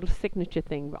little signature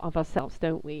thing of ourselves,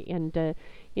 don't we? And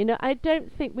I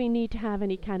don't think we need to have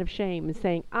any kind of shame in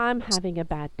saying I'm having a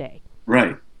bad day.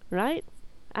 Right. Right.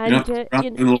 And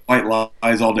little white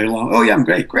lies all day long. Oh yeah, I'm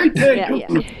great day.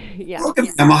 Yeah.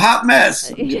 I'm a hot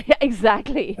mess. Yeah,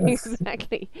 exactly.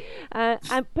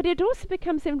 But it also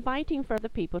becomes inviting for other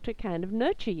people to kind of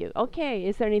nurture you. Okay,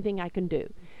 is there anything I can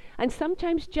do? And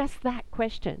sometimes just that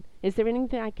question: is there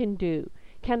anything I can do?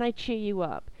 Can I cheer you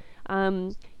up?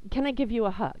 Can I give you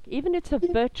a hug? Even if it's a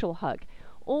virtual hug.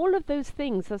 All of those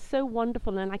things are so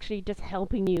wonderful and actually just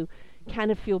helping you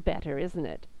kind of feel better, isn't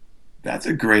it? That's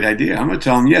a great idea. I'm going to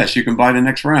tell them, yes, you can buy the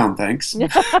next round, thanks. Well,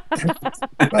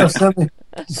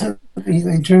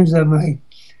 in terms of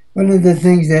one of the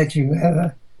things that you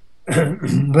have,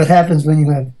 what happens when you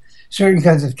have certain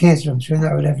kinds of cancer, I'm sure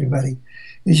not with everybody,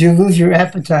 is you lose your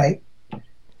appetite.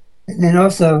 And then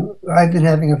also, I've been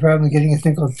having a problem getting a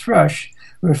thing called thrush,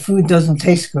 where food doesn't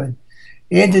taste good.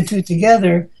 You add the two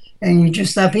together, and you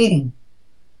just stop eating.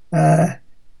 And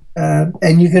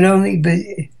you can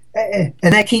only, and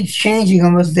that keeps changing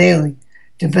almost daily,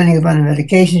 depending upon the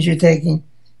medications you're taking.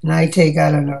 And I take,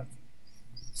 7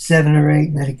 or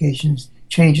 8 medications,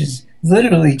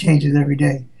 literally changes every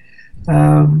day.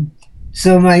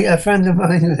 So a friend of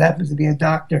mine who happens to be a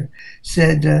doctor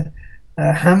said,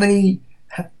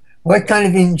 what kind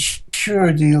of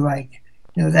Ensure do you like?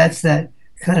 That's that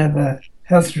kind of a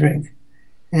health drink.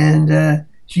 And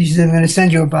she said, I'm going to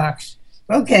send you a box.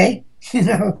 Okay.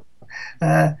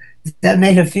 That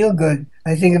made her feel good.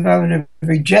 I think if I would have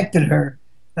rejected her,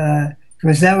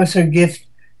 because that was her gift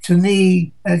to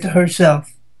me and to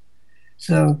herself.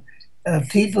 So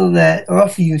people that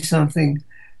offer you something,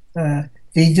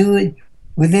 they do it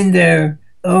within their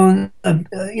own,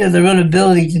 their own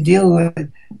ability to deal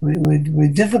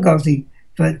with difficulty,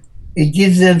 but it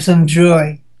gives them some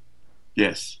joy.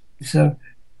 Yes. So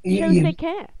they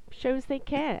care. Shows they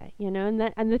care. And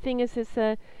the thing is,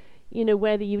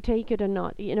 whether you take it or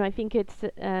not. I think it's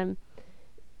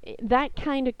that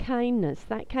kind of kindness,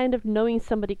 that kind of knowing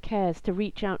somebody cares to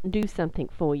reach out and do something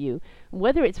for you,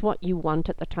 whether it's what you want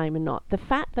at the time or not. The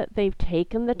fact that they've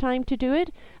taken the time to do it,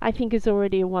 I think, is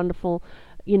already a wonderful,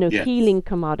 Yes. healing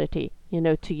commodity,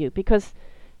 to you, because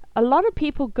a lot of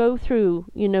people go through,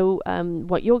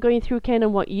 what you're going through, Ken,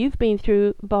 and what you've been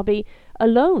through, Bobby,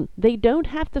 alone. They don't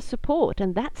have the support,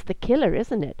 and that's the killer,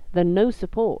 isn't it? The no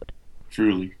support.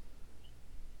 Truly.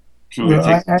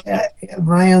 Well,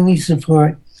 my only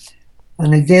support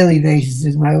on a daily basis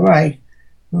is my wife,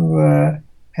 who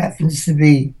happens to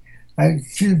be,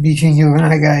 between you and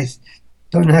I guys,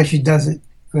 don't know how she does it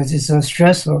because it's so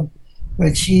stressful,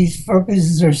 but she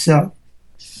focuses herself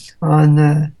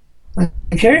on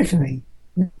caring for me.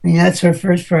 I mean, that's her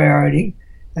first priority.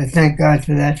 I thank God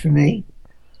for that for me.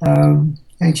 And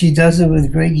she does it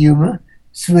with great humor,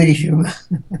 Swedish humor,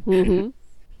 one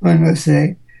must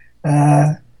say.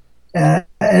 And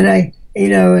I,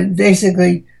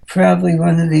 basically, probably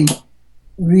one of the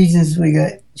reasons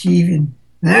she even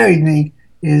married me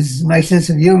is my sense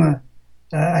of humor.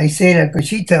 I say that because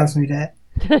she tells me that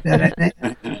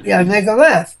I make her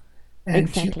laugh. And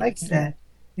exactly. She likes that,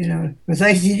 because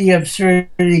I see the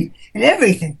absurdity in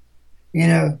everything,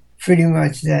 pretty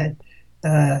much that,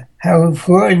 how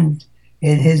important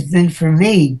it has been for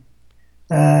me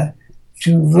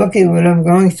to look at what I'm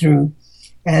going through,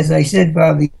 as I said,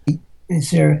 Bobby and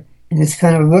Sarah, and it's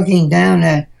kind of looking down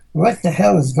at what the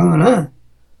hell is going on.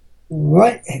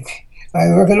 What I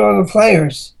look at all the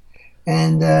players,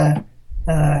 and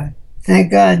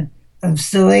thank God I'm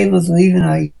still able to. Even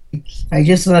I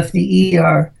just left the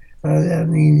ER,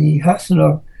 the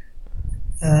hospital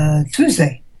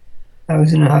Tuesday. I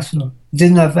was in the hospital.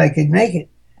 Didn't know if I could make it,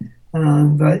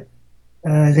 but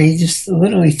they just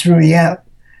literally threw me out.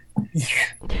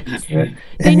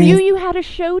 They knew you had a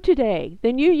show today.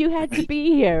 They knew you had to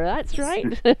be here. That's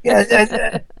right.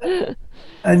 Yeah,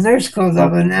 a nurse called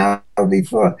up an hour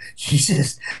before. She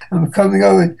says, "I'm coming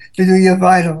over to do your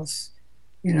vitals."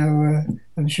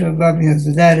 I'm sure Bobby knows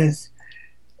what that is.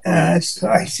 So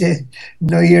I said,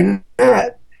 "No, you're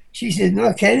not." She said,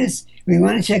 "No, Kenneth, we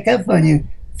want to check up on you.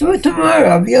 Do it tomorrow.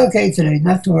 I'll be okay today.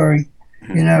 Not to worry."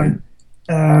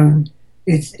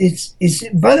 It's.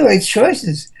 By the way, it's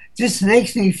choices. This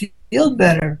makes me feel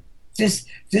better. This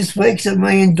wakes up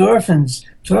my endorphins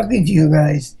talking to you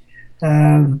guys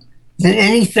than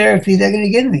any therapy they're going to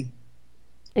give me.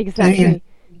 Exactly.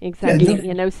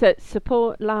 Exactly. So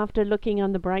support, laughter, looking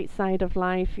on the bright side of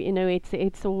life.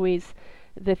 It's always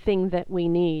the thing that we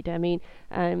need. I mean,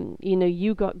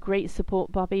 you got great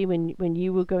support, Bobby, when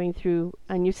you were going through,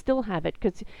 and you still have it,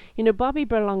 because Bobby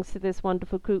belongs to this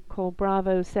wonderful group called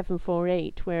Bravo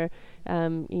 748, where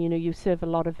you serve a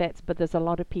lot of vets, but there's a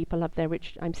lot of people up there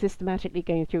which I'm systematically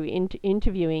going through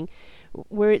interviewing,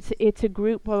 where it's a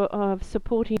group of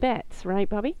supporting vets, right,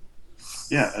 Bobby?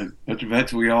 Yeah, a bunch of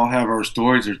vets. We all have our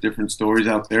stories. There's different stories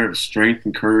out there of strength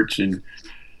and courage and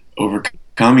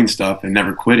overcoming stuff and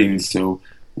never quitting. So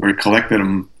we're collecting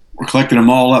them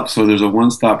all up. So there's a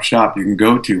one-stop shop you can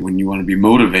go to when you want to be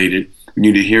motivated. You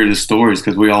need to hear the stories,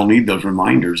 because we all need those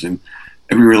reminders, and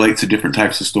every relates to different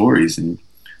types of stories. And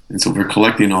so we're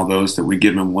collecting all those that we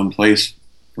give them in one place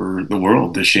for the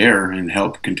world to share and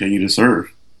help continue to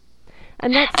serve.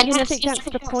 And I think that's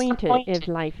the point of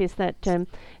life, is that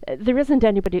there isn't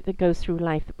anybody that goes through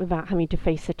life without having to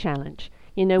face a challenge.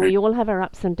 We all have our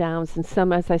ups and downs, and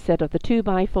some, as I said, are the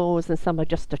 2x4s, and some are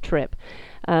just a trip.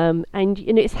 And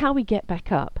it's how we get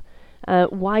back up,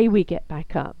 why we get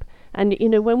back up. And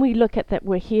when we look at that,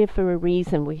 we're here for a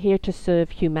reason. We're here to serve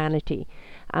humanity,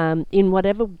 in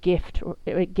whatever gift or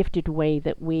gifted way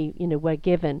that we're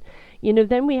given.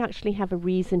 Then we actually have a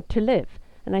reason to live.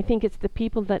 And I think it's the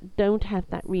people that don't have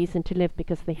that reason to live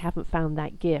because they haven't found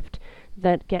that gift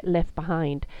that get left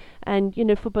behind. And,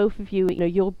 for both of you,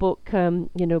 your book,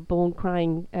 Born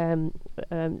Crying,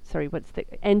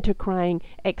 Enter Crying,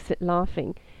 Exit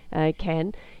Laughing,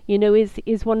 Ken,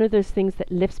 is one of those things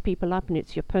that lifts people up, and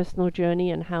it's your personal journey,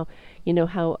 and how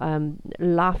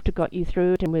laughter got you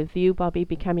through it, and with you, Bobby,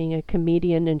 becoming a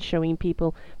comedian and showing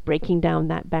people, breaking down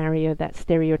that barrier, that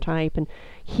stereotype, and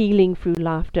healing through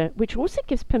laughter, which also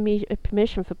gives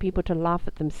permission for people to laugh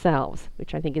at themselves,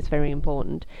 which I think is very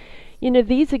important.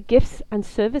 These are gifts and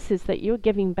services that you're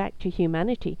giving back to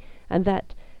humanity, and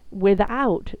that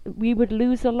without, we would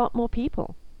lose a lot more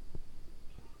people.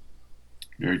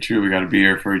 Very true. We got to be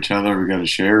here for each other. We got to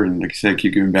share, and like I said,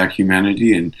 keep giving back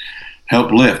humanity and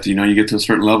help lift. You get to a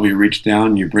certain level, you reach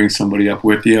down, you bring somebody up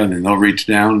with you, and then they'll reach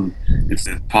down. It's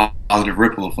a positive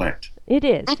ripple effect. It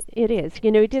is. It is.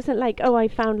 It isn't like, oh, I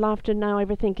found laughter, now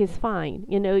everything is fine.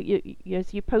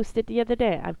 As you posted the other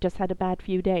day, I've just had a bad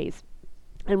few days.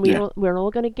 And we're all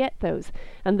going to get those.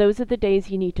 And those are the days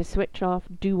you need to switch off,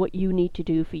 do what you need to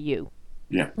do for you.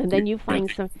 Yeah. And then you find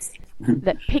something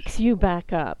that picks you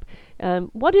back up.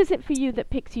 What is it for you that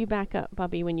picks you back up,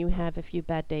 Bobby, when you have a few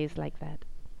bad days like that?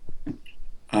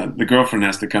 The girlfriend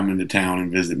has to come into town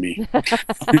and visit me.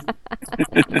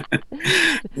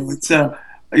 It's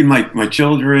my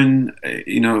children,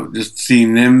 just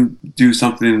seeing them do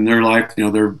something in their life.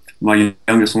 My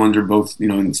youngest ones are both,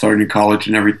 starting college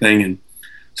and everything, and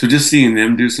so just seeing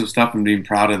them do some stuff and being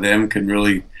proud of them can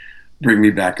really bring me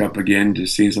back up again.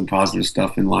 Just seeing some positive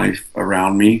stuff in life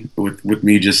around me, with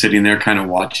me just sitting there kind of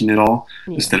watching it all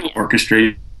instead of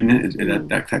orchestrating it.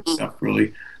 That type of stuff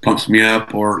really pumps me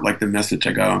up. Or like the message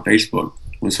I got on Facebook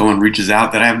when someone reaches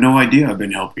out that I have no idea I've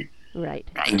been helping. Right.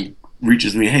 And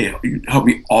reaches me, hey, you helped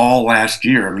me all last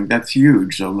year. I mean, that's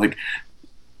huge. So I'm like,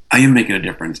 I am making a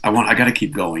difference. I got to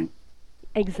keep going.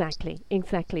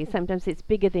 Exactly. Sometimes it's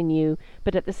bigger than you,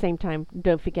 but at the same time,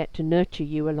 don't forget to nurture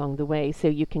you along the way so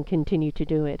you can continue to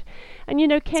do it. And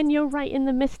Ken, you're right in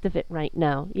the midst of it right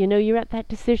now. You're at that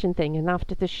decision thing, and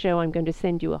after this show, I'm going to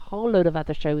send you a whole load of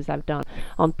other shows I've done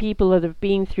on people that have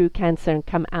been through cancer and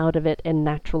come out of it in a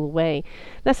natural way.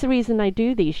 That's the reason I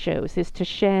do these shows, is to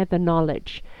share the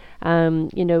knowledge.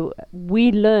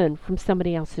 We learn from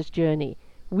somebody else's journey.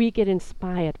 we get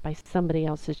inspired by somebody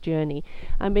else's journey.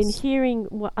 I mean, hearing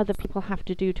what other people have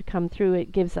to do to come through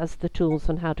it gives us the tools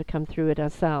on how to come through it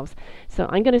ourselves. So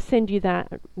I'm going to send you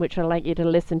that, which I'd like you to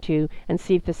listen to and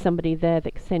see if there's somebody there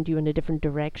that can send you in a different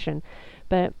direction.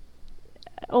 But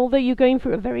although you're going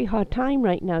through a very hard time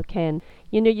right now, Ken,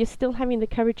 you're still having the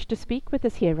courage to speak with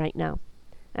us here right now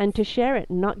and to share it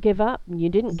and not give up. You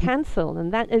didn't cancel,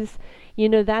 and that is,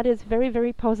 that is very,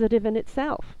 very positive in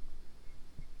itself.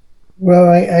 Well,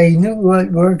 I know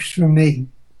what works for me.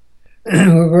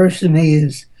 What works for me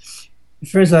is,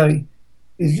 first of all,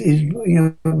 is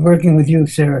working with you,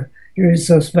 Sarah. You're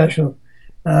so special.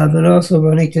 But also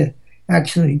wanting to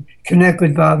actually connect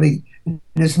with Bobby in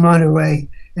a smarter way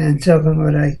and tell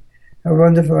him how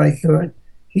wonderful I thought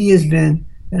he has been,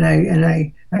 and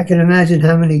I can imagine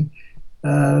how many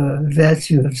vets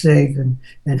you have saved and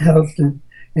helped, and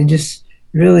just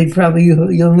really probably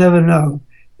you'll never know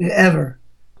ever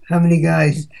how many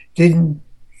guys didn't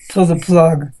pull the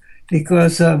plug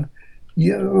because of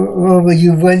what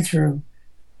you went through,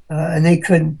 and they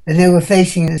couldn't, and they were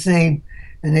facing the same,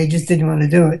 and they just didn't want to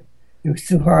do it. It was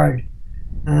too hard.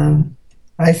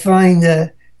 I find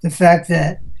the fact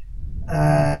that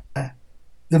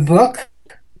the book,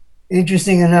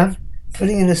 interesting enough,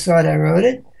 putting it aside, I wrote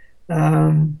it,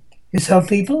 has helped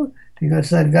people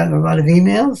because I've gotten a lot of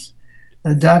emails.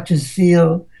 Doctors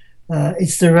feel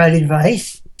it's the right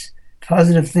advice,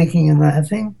 positive thinking and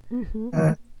laughing.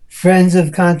 Mm-hmm. Friends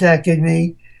have contacted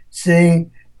me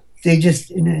saying they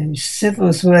just, in the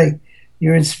simplest way,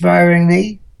 you're inspiring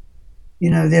me. They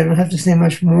don't have to say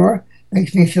much more.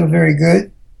 Makes me feel very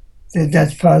good.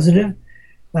 That's positive.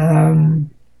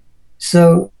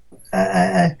 So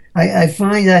I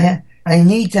find I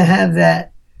need to have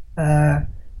that. Probably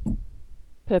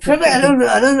I don't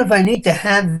know if I need to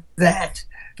have that,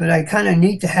 but I kind of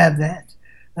need to have that.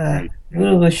 A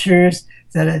little assurance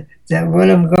that what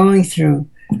I'm going through.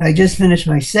 I just finished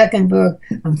my second book.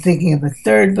 I'm thinking of a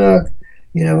third book.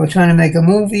 We're trying to make a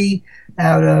movie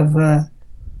out of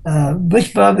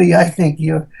Bush Bobby. I think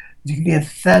it could be a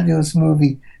fabulous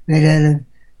movie made out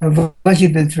of what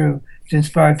you've been through to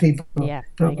inspire people. Yeah,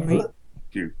 I agree.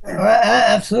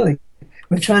 Absolutely.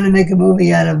 We're trying to make a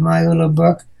movie out of my little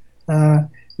book,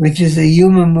 which is a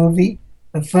humor movie,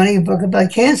 a funny book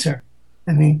about cancer.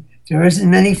 I mean, there isn't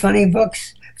many funny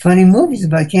movies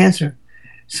about cancer.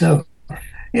 So,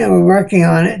 we're working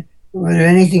on it. Whether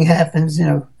anything happens,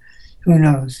 who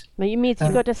knows? Well, it means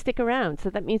you've got to stick around. So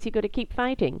that means you've got to keep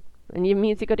fighting. And it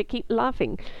means you've got to keep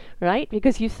laughing, right?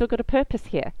 Because you've still got a purpose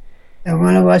here. I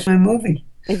want to watch my movie.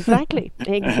 Exactly,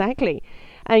 exactly.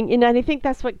 And I think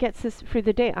that's what gets us through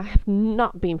the day. I have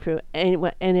not been through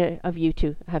what any of you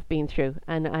two have been through,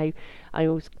 and I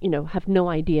always, have no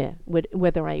idea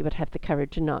whether I would have the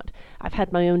courage or not. I've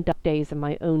had my own dark days and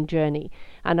my own journey,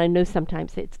 and I know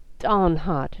sometimes it's darn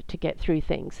hard to get through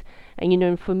things.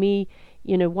 And for me,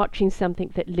 watching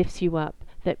something that lifts you up,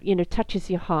 that touches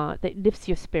your heart, that lifts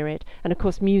your spirit, and of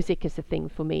course music is the thing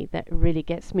for me that really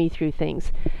gets me through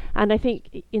things. And I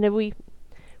think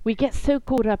we get so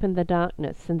caught up in the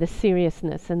darkness and the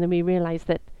seriousness, and then we realize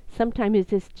that sometimes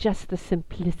it is just the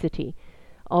simplicity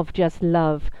of just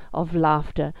love, of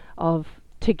laughter, of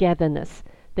togetherness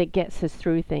that gets us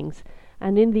through things.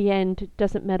 And in the end, it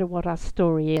doesn't matter what our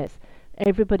story is.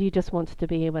 Everybody just wants to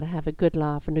be able to have a good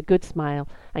laugh and a good smile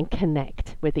and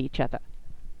connect with each other.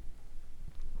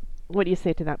 What do you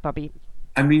say to that, Bobby?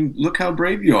 I mean, look how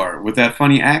brave you are with that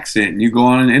funny accent, and you go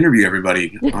on and interview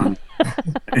everybody. You don't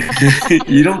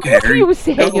care. What are you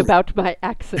saying about my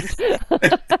accent?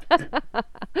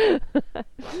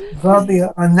 Bobby,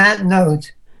 on that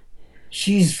note,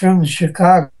 she's from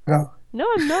Chicago. No,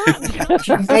 I'm not.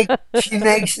 She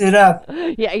makes it up.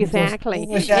 Yeah,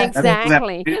 exactly.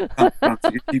 Exactly.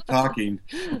 Keep talking.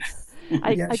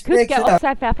 I could get all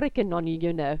South African on you,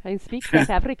 I speak South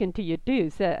African to you too,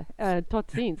 so tot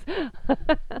ziens.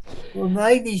 Well,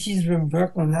 maybe she's from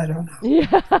Brooklyn, I don't know.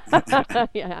 Yeah,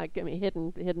 yeah, give me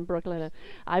hidden Brooklyn.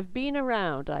 I've been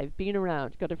around,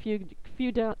 got a few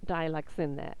dialects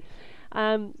in there.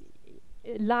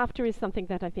 Laughter is something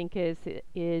that I think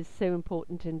is so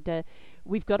important, and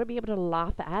we've got to be able to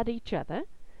laugh at each other,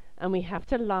 and we have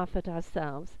to laugh at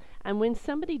ourselves. And when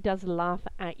somebody does laugh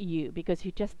at you because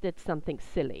you just did something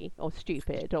silly or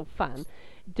stupid or fun,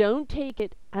 don't take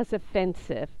it as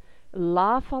offensive.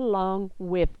 Laugh along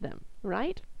with them,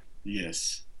 right?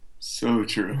 Yes, so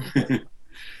true.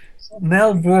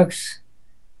 Mel Brooks.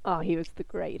 Oh, he was the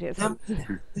greatest. Well,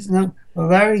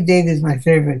 Larry David is my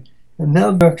favorite. But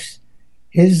Mel Brooks,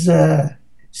 his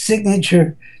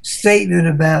signature statement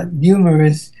about humor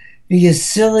is be as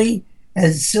silly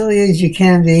as you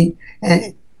can be,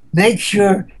 and make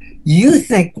sure you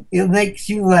think it makes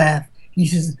you laugh. He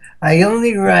says, I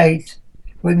only write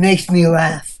what makes me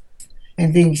laugh.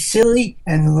 And being silly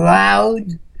and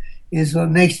loud is what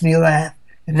makes me laugh.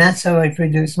 And that's how I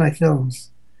produce my films.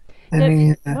 I No,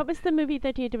 mean, what was the movie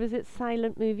that he did? Was it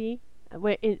Silent Movie?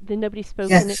 Where the nobody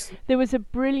spoke in it. yes, There was a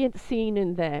brilliant scene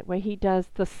in there where he does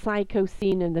the psycho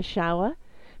scene in the shower,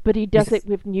 but he does it yes,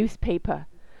 with newspaper,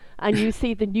 and you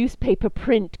see the newspaper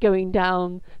print going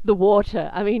down the water.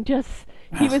 I mean, just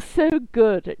he was so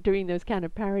good at doing those kind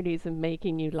of parodies and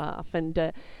making you laugh. And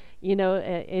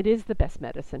it is the best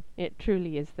medicine. It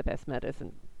truly is the best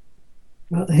medicine.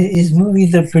 well, his movie,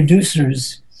 The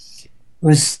Producers,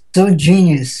 was so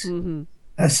genius. Hmm.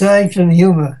 Aside from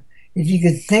humor, if you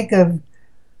could think of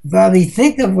Bobby,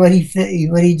 think of what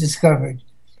he discovered.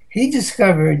 He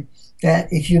discovered that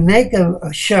if you make a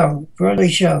show, Broadway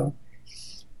show,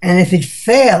 and if it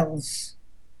fails,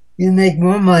 you make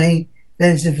more money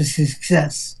than if it's a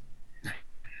success.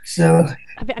 So,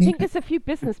 I think there's a few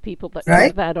business people that took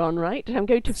right? that on, right? I'm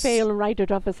going to fail and write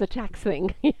it off as a tax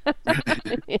thing.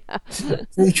 Yeah. So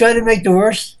they tried to make the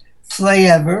worst play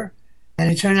ever,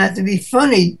 and it turned out to be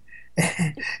funny.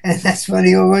 And that's when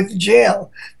he all went to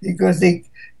jail because they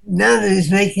now that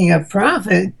he's making a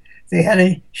profit, they had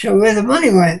to show where the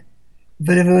money went.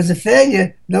 But if it was a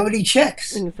failure, nobody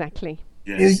checks. Exactly.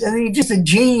 Yes. I mean, just a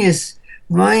genius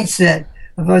mindset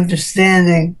of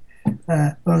understanding.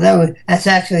 Well, that's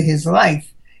actually his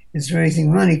life, is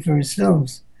raising money for his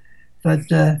films. But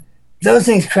those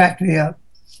things cracked me up.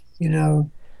 You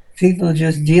know, people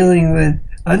just dealing with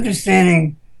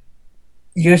understanding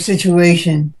your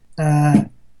situation and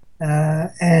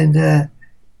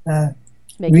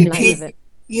Making light of repeat. it.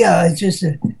 Yeah, it's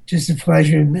just a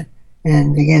pleasure,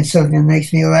 and again, something that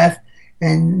makes me laugh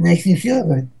and makes me feel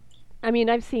good. I mean,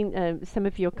 I've seen some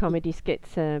of your comedy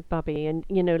skits, Bobby, and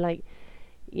like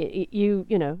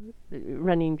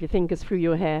running your fingers through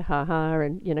your hair, ha ha,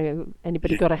 and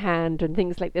anybody Yeah. got a hand and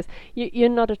things like this. You're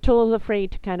not at all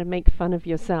afraid to kind of make fun of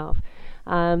yourself,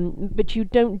 but you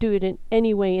don't do it in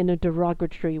any way in a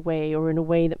derogatory way or in a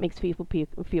way that makes people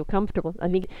feel comfortable. I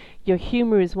think your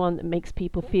humor is one that makes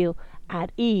people feel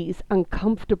at ease and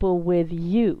comfortable with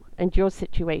you and your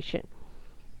situation.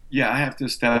 Yeah, I have to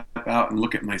step out and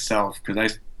look at myself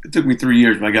because it took me 3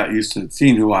 years, but I got used to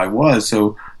seeing who I was.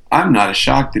 So I'm not as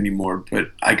shocked anymore.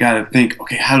 But I got to think,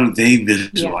 okay, how do they Yeah.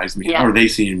 visualize me? How are they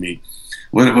seeing me?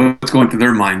 What's going through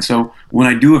their mind? So when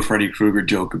I do a Freddy Krueger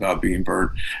joke about being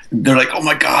burnt, they're like, "Oh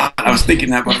my God, I was thinking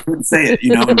that, but I couldn't say it."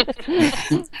 You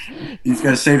just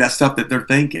got to say that stuff that they're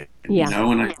thinking. Yeah.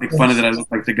 And I make fun of that. I look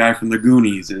like the guy from the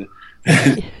Goonies.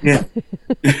 Yeah,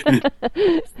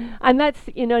 And that's,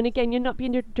 and again, you're not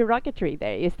being derogatory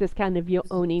there. It's this kind of you're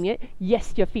owning it.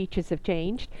 Yes, your features have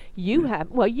changed. You have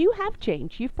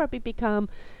changed. You've probably become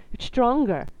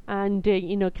stronger and,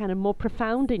 kind of more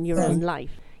profound in your own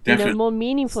life. definitely. More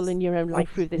meaningful in your own life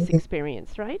through this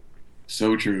experience, right?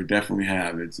 So true. Definitely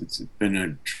have. It's been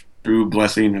a true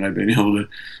blessing that I've been able to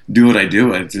do what I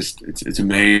do. It's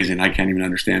amazing. I can't even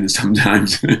understand it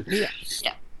sometimes.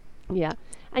 Yeah. Yeah.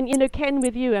 And, Ken,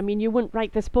 with you, I mean, you wouldn't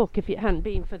write this book if it hadn't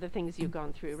been for the things you've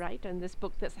gone through, right? And this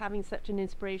book that's having such an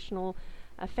inspirational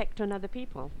effect on other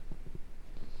people.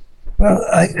 Well,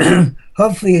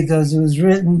 hopefully it does. It was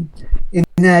written in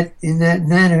that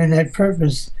manner, in that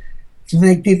purpose, to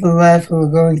make people laugh who are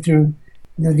going through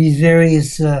these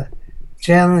various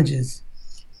challenges.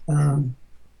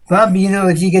 Bob,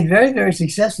 if you get very, very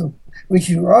successful, which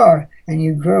you are, and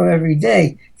you grow every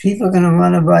day, people are going to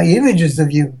want to buy images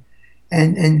of you.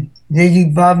 And maybe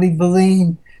Bobby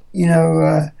Boleen,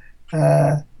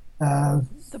 The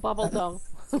bubble doll.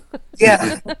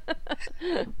 yeah,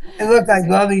 I look like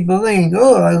Bobby Boleen.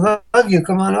 Oh, I love you.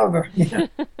 Come on over.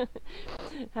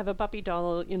 Have a puppy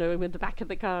doll, in the back of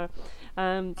the car.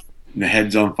 Um, And the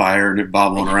head's on fire and it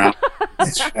bobbling around.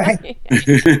 That's right. what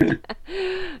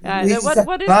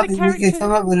is Bobby, the we can character?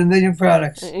 come up with a million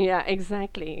products. Yeah,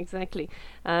 exactly.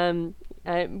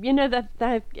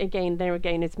 That again, there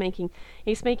again, it's making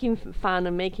fun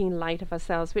and making light of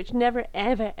ourselves, which never,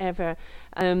 ever, ever,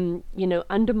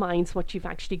 undermines what you've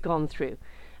actually gone through.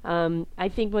 I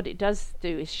think what it does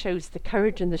do is shows the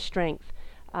courage and the strength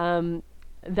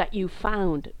that you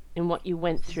found in what you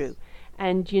went through.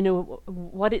 And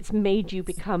what it's made you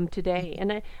become today.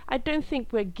 And I don't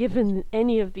think we're given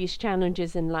any of these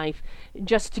challenges in life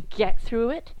just to get through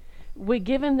it. We're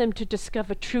given them to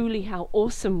discover truly how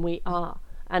awesome we are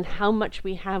and how much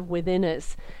we have within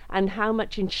us and how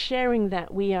much in sharing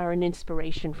that we are an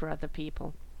inspiration for other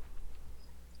people.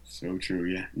 So true.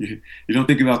 Yeah, you don't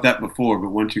think about that before, but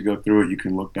once you go through it, you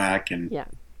can look back and Yeah.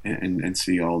 and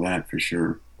see all that for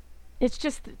sure. It's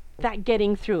just that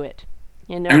getting through it,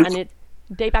 And and it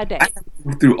day by day. I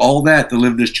went through all that to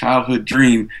live this childhood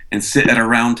dream and sit at a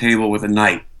round table with a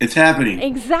knight. It's happening.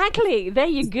 Exactly. There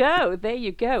you go. There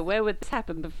you go. Where would this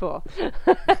happen before?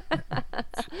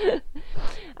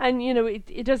 And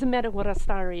it doesn't matter what our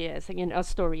story is. Our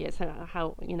story is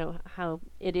how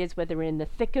it is, whether we're in the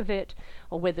thick of it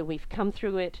or whether we've come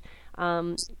through it.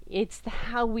 It's the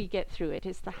how we get through it.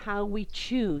 It's the how we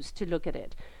choose to look at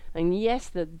it. And yes,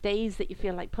 the days that you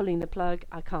feel like pulling the plug,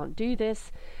 I can't do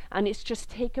this. And it's just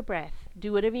take a breath.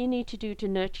 Do whatever you need to do to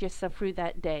nurture yourself through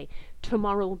that day.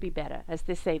 Tomorrow will be better. As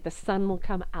they say, the sun will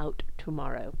come out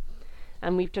tomorrow.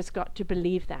 And we've just got to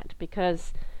believe that,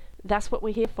 because that's what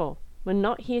we're here for. We're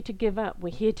not here to give up.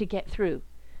 We're here to get through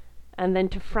and then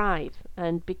to thrive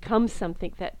and become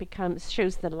something that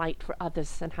shows the light for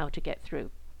others and how to get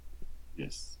through.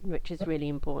 Yes. Which is really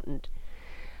important.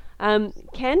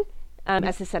 Ken?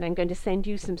 As I said, I'm going to send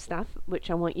you some stuff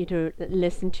which I want you to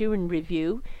listen to and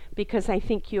review, because I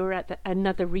think you're at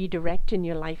another redirect in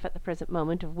your life at the present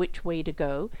moment of which way to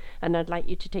go, and I'd like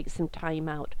you to take some time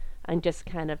out and just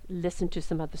kind of listen to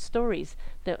some other stories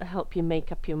that will help you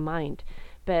make up your mind.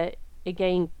 But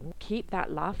again, keep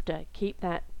that laughter, keep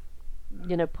that,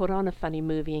 put on a funny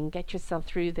movie and get yourself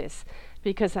through this,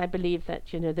 because I believe that,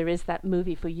 there is that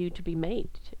movie for you to be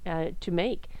made, to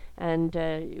make. And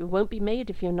it won't be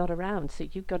made if you're not around. So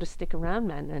you've got to stick around,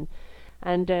 man.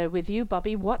 And with you,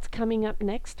 Bobby, what's coming up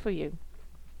next for you?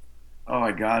 Oh,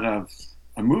 I got a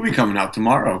movie coming out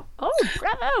tomorrow. Oh,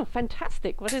 bravo!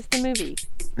 Fantastic. What is the movie?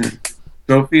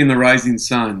 Sophie and the Rising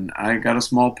Sun. I got a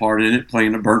small part in it,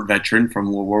 playing a burnt veteran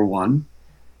from World War I.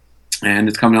 And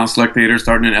it's coming out select theaters,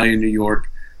 starting in LA, New York,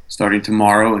 starting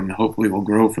tomorrow, and hopefully will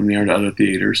grow from there to other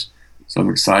theaters. So I'm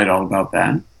excited all about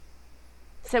that.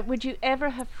 So would you ever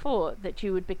have thought that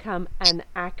you would become an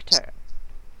actor?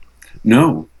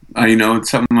 No.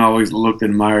 It's something I always looked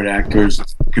and admired, actors,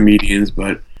 comedians,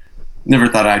 but never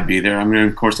thought I'd be there. I mean,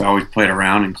 of course, I always played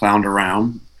around and clowned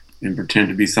around and pretend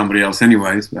to be somebody else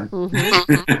anyways. But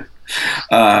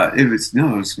it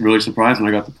was really surprised when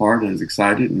I got the part, and I was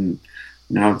excited, and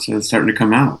now it's starting to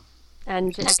come out.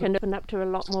 And it can open up to a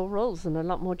lot more roles and a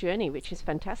lot more journey, which is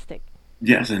fantastic.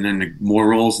 Yes, and then the more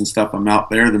roles and stuff I'm out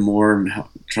there, the more I'm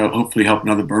hopefully helping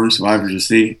other burn survivors to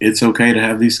see it's okay to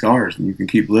have these scars and you can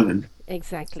keep living.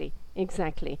 Exactly.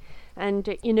 And,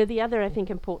 the other, I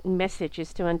think, important message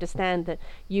is to understand that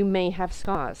you may have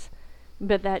scars,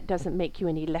 but that doesn't make you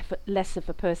any less of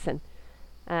a person.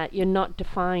 You're not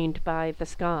defined by the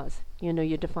scars.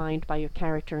 You're defined by your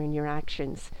character and your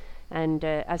actions. And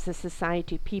as a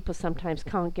society, people sometimes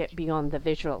can't get beyond the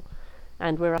visual.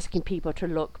 And we're asking people to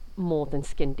look more than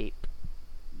skin deep.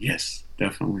 Yes,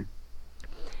 definitely.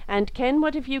 And Ken,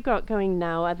 what have you got going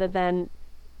now other than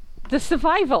the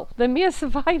mere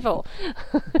survival?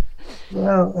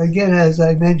 Well, again, as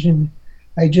I mentioned,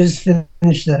 I just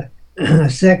finished a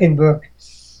second book,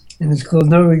 and it's called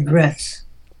No Regrets.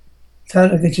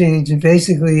 Title could change, and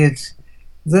basically it's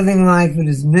living life with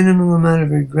as minimal amount of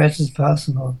regrets as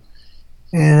possible.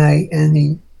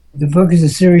 And the book is a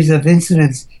series of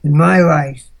incidents in my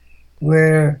life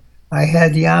where I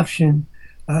had the option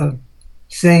of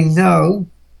saying no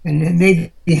and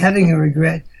maybe having a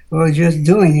regret or just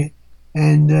doing it.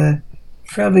 And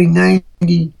probably 90%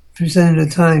 of the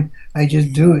time, I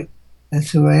just do it.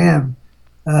 That's who I am.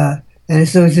 And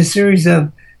so it's a series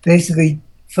of basically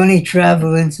funny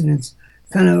travel incidents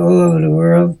kind of all over the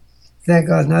world. Thank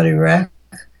God, not Iraq,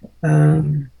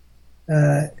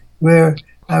 where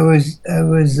I was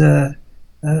an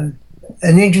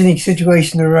interesting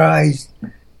situation arise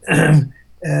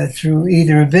through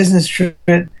either a business trip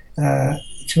to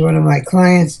one of my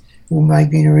clients who might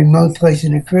be in a remote place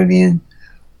in the Caribbean,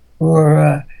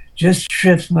 or just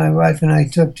trips my wife and I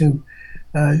took to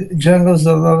jungles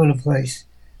all over the place,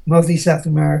 mostly South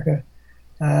America,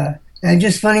 and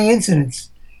just funny incidents.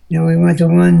 We went to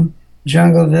one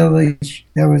jungle village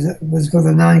that was called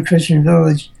a non-Christian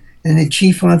village, and the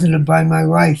chief wanted to buy my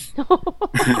wife.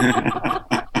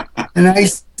 And I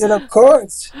said, of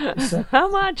course. So, how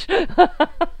much?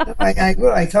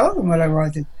 I told him what I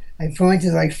wanted. I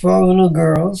pointed like 4 little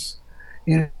girls,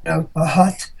 a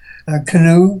hut, a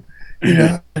canoe,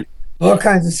 all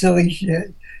kinds of silly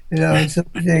shit, some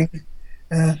things.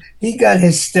 He got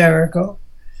hysterical.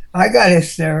 I got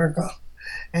hysterical.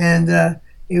 And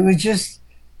it was just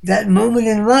that moment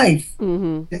in life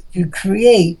that you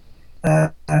create.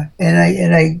 And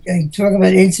I talk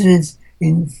about incidents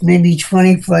in maybe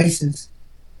 20 places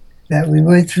that we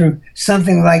went through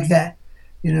something like that,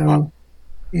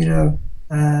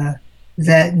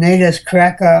 that made us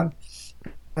crack up.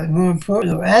 But more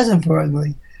importantly, or as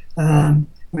importantly,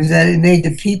 was that it made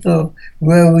the people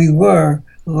where we were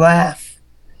laugh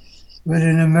with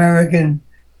an American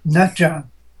nut job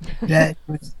that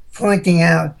was pointing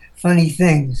out funny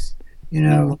things, you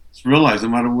know. Just realize no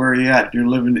matter where you're at, you're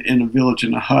living in a village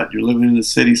in a hut, you're living in a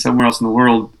city somewhere else in the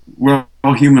world. We're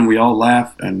all human. We all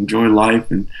laugh and enjoy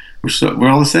life, and we're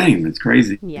all the same. It's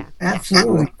crazy. Yeah,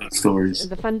 Absolutely. Stories.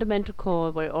 the fundamental core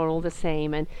are all the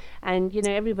same, and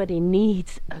everybody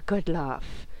needs a good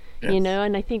laugh, Yes.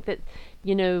 and I think that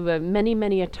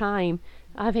many a time,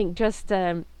 I think just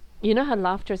how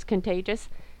laughter is contagious.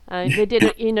 They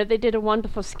did they did a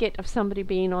wonderful skit of somebody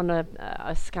being on a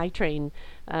SkyTrain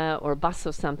or a bus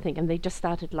or something, and they just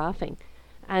started laughing.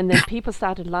 And then people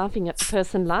started laughing at the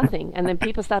person laughing, and then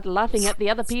people started laughing at the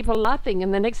other people laughing,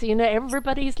 and the next thing you know,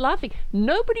 everybody's laughing.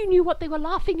 Nobody knew what they were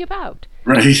laughing about.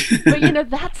 Right. But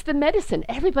that's the medicine.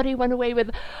 Everybody went away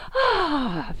with,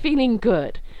 feeling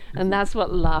good. And that's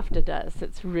what laughter does.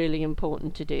 It's really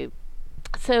important to do.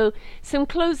 So, some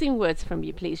closing words from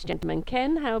you, please, gentlemen.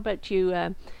 Ken, how about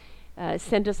you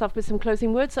send us off with some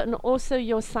closing words, and also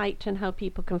your site and how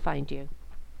people can find you?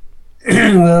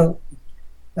 Well,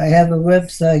 I have a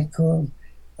website called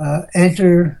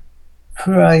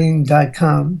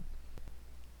entercrying.com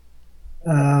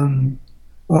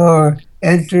or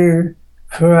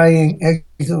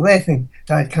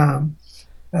entercryingexitlaughing.com,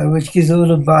 which gives a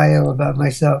little bio about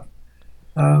myself.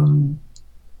 And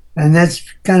that's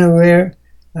kind of where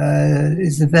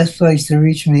is the best place to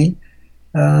reach me.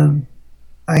 I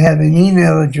have an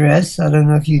email address. I don't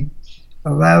know if you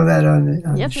allow that on the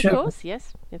Yes, show. of course,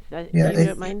 yes. If Yeah, you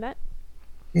don't mind that.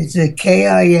 It's a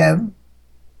KIM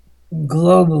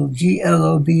Global,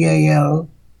 GLOBAL,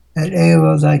 at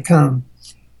AOL.com.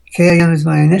 KIM is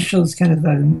my initials, kind of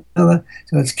like Miller.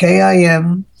 So it's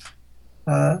KIM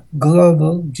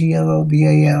Global,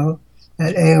 GLOBAL,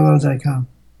 at AOL.com.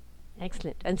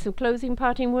 Excellent. And some closing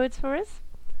parting words for us?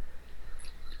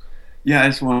 Yeah, I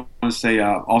just want to say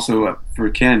also for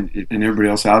Ken and everybody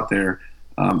else out there,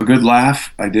 a good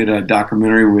laugh. I did a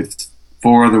documentary with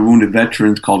 4 other wounded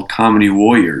veterans called Comedy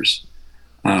Warriors.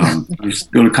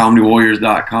 Just go to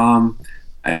comedywarriors.com.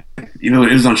 It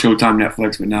was on Showtime,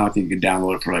 Netflix, but now I think you can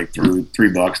download it for like $3,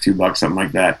 $2, something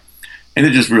like that. And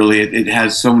it just really, it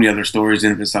has so many other stories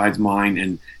in it besides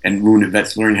mine and wounded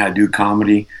vets learning how to do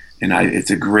comedy. And it's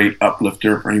a great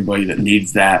uplifter for anybody that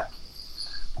needs that.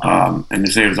 And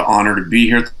to say it was an honor to be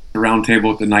here at the round table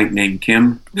with the night named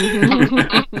Kim.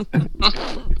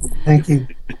 Thank you.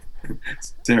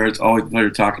 Sarah, it's always a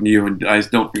pleasure talking to you. And guys,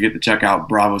 don't forget to check out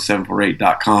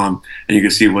bravo748.com, and you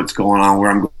can see what's going on,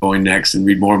 where I'm going next, and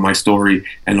read more of my story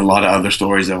and a lot of other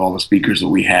stories of all the speakers that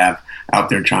we have out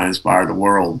there trying to inspire the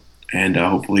world. And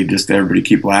hopefully just everybody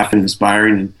keep laughing,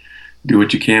 inspiring, and do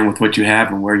what you can with what you have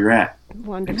and where you're at.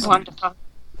 Wonderful.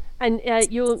 And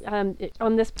you'll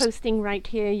on this posting right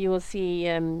here, you will see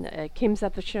Kim's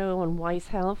other show on Wise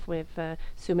Health with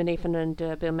Sue Nathan and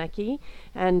Bill Mackey,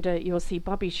 and you'll see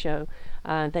Bobby's show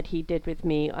that he did with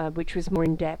me, which was more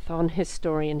in depth on his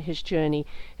story and his journey,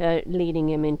 leading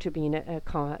him into being a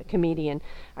comedian.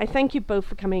 I thank you both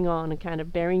for coming on and kind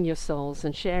of bearing your souls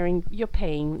and sharing your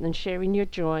pain and sharing your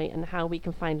joy and how we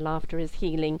can find laughter as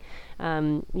healing.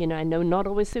 I know not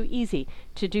always so easy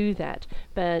to do that,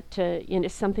 but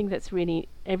it's something that's really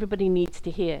everybody needs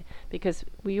to hear, because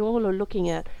we all are looking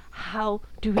at how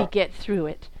do we get through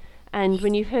it. And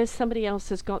when you hear somebody else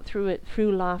has got through it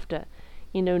through laughter,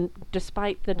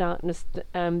 despite the darkness,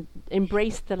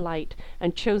 embraced the light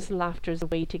and chose laughter as a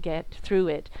way to get through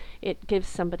it, it gives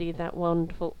somebody that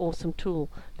wonderful, awesome tool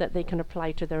that they can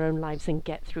apply to their own lives and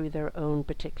get through their own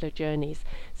particular journeys.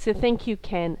 So thank you,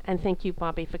 Ken, and thank you,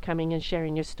 Bobby, for coming and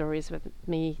sharing your stories with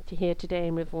me here today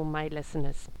and with all my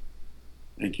listeners.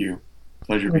 Thank you.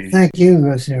 Pleasure being here. Thank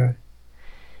you, Sarah.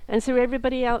 And so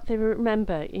everybody out there,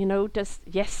 remember,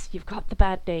 yes, you've got the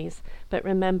bad days, but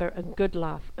remember, a good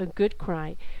laugh, a good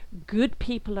cry, good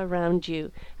people around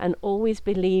you, and always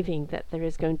believing that there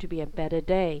is going to be a better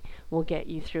day will get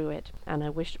you through it. And I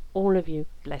wish all of you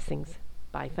blessings.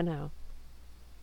 Bye for now.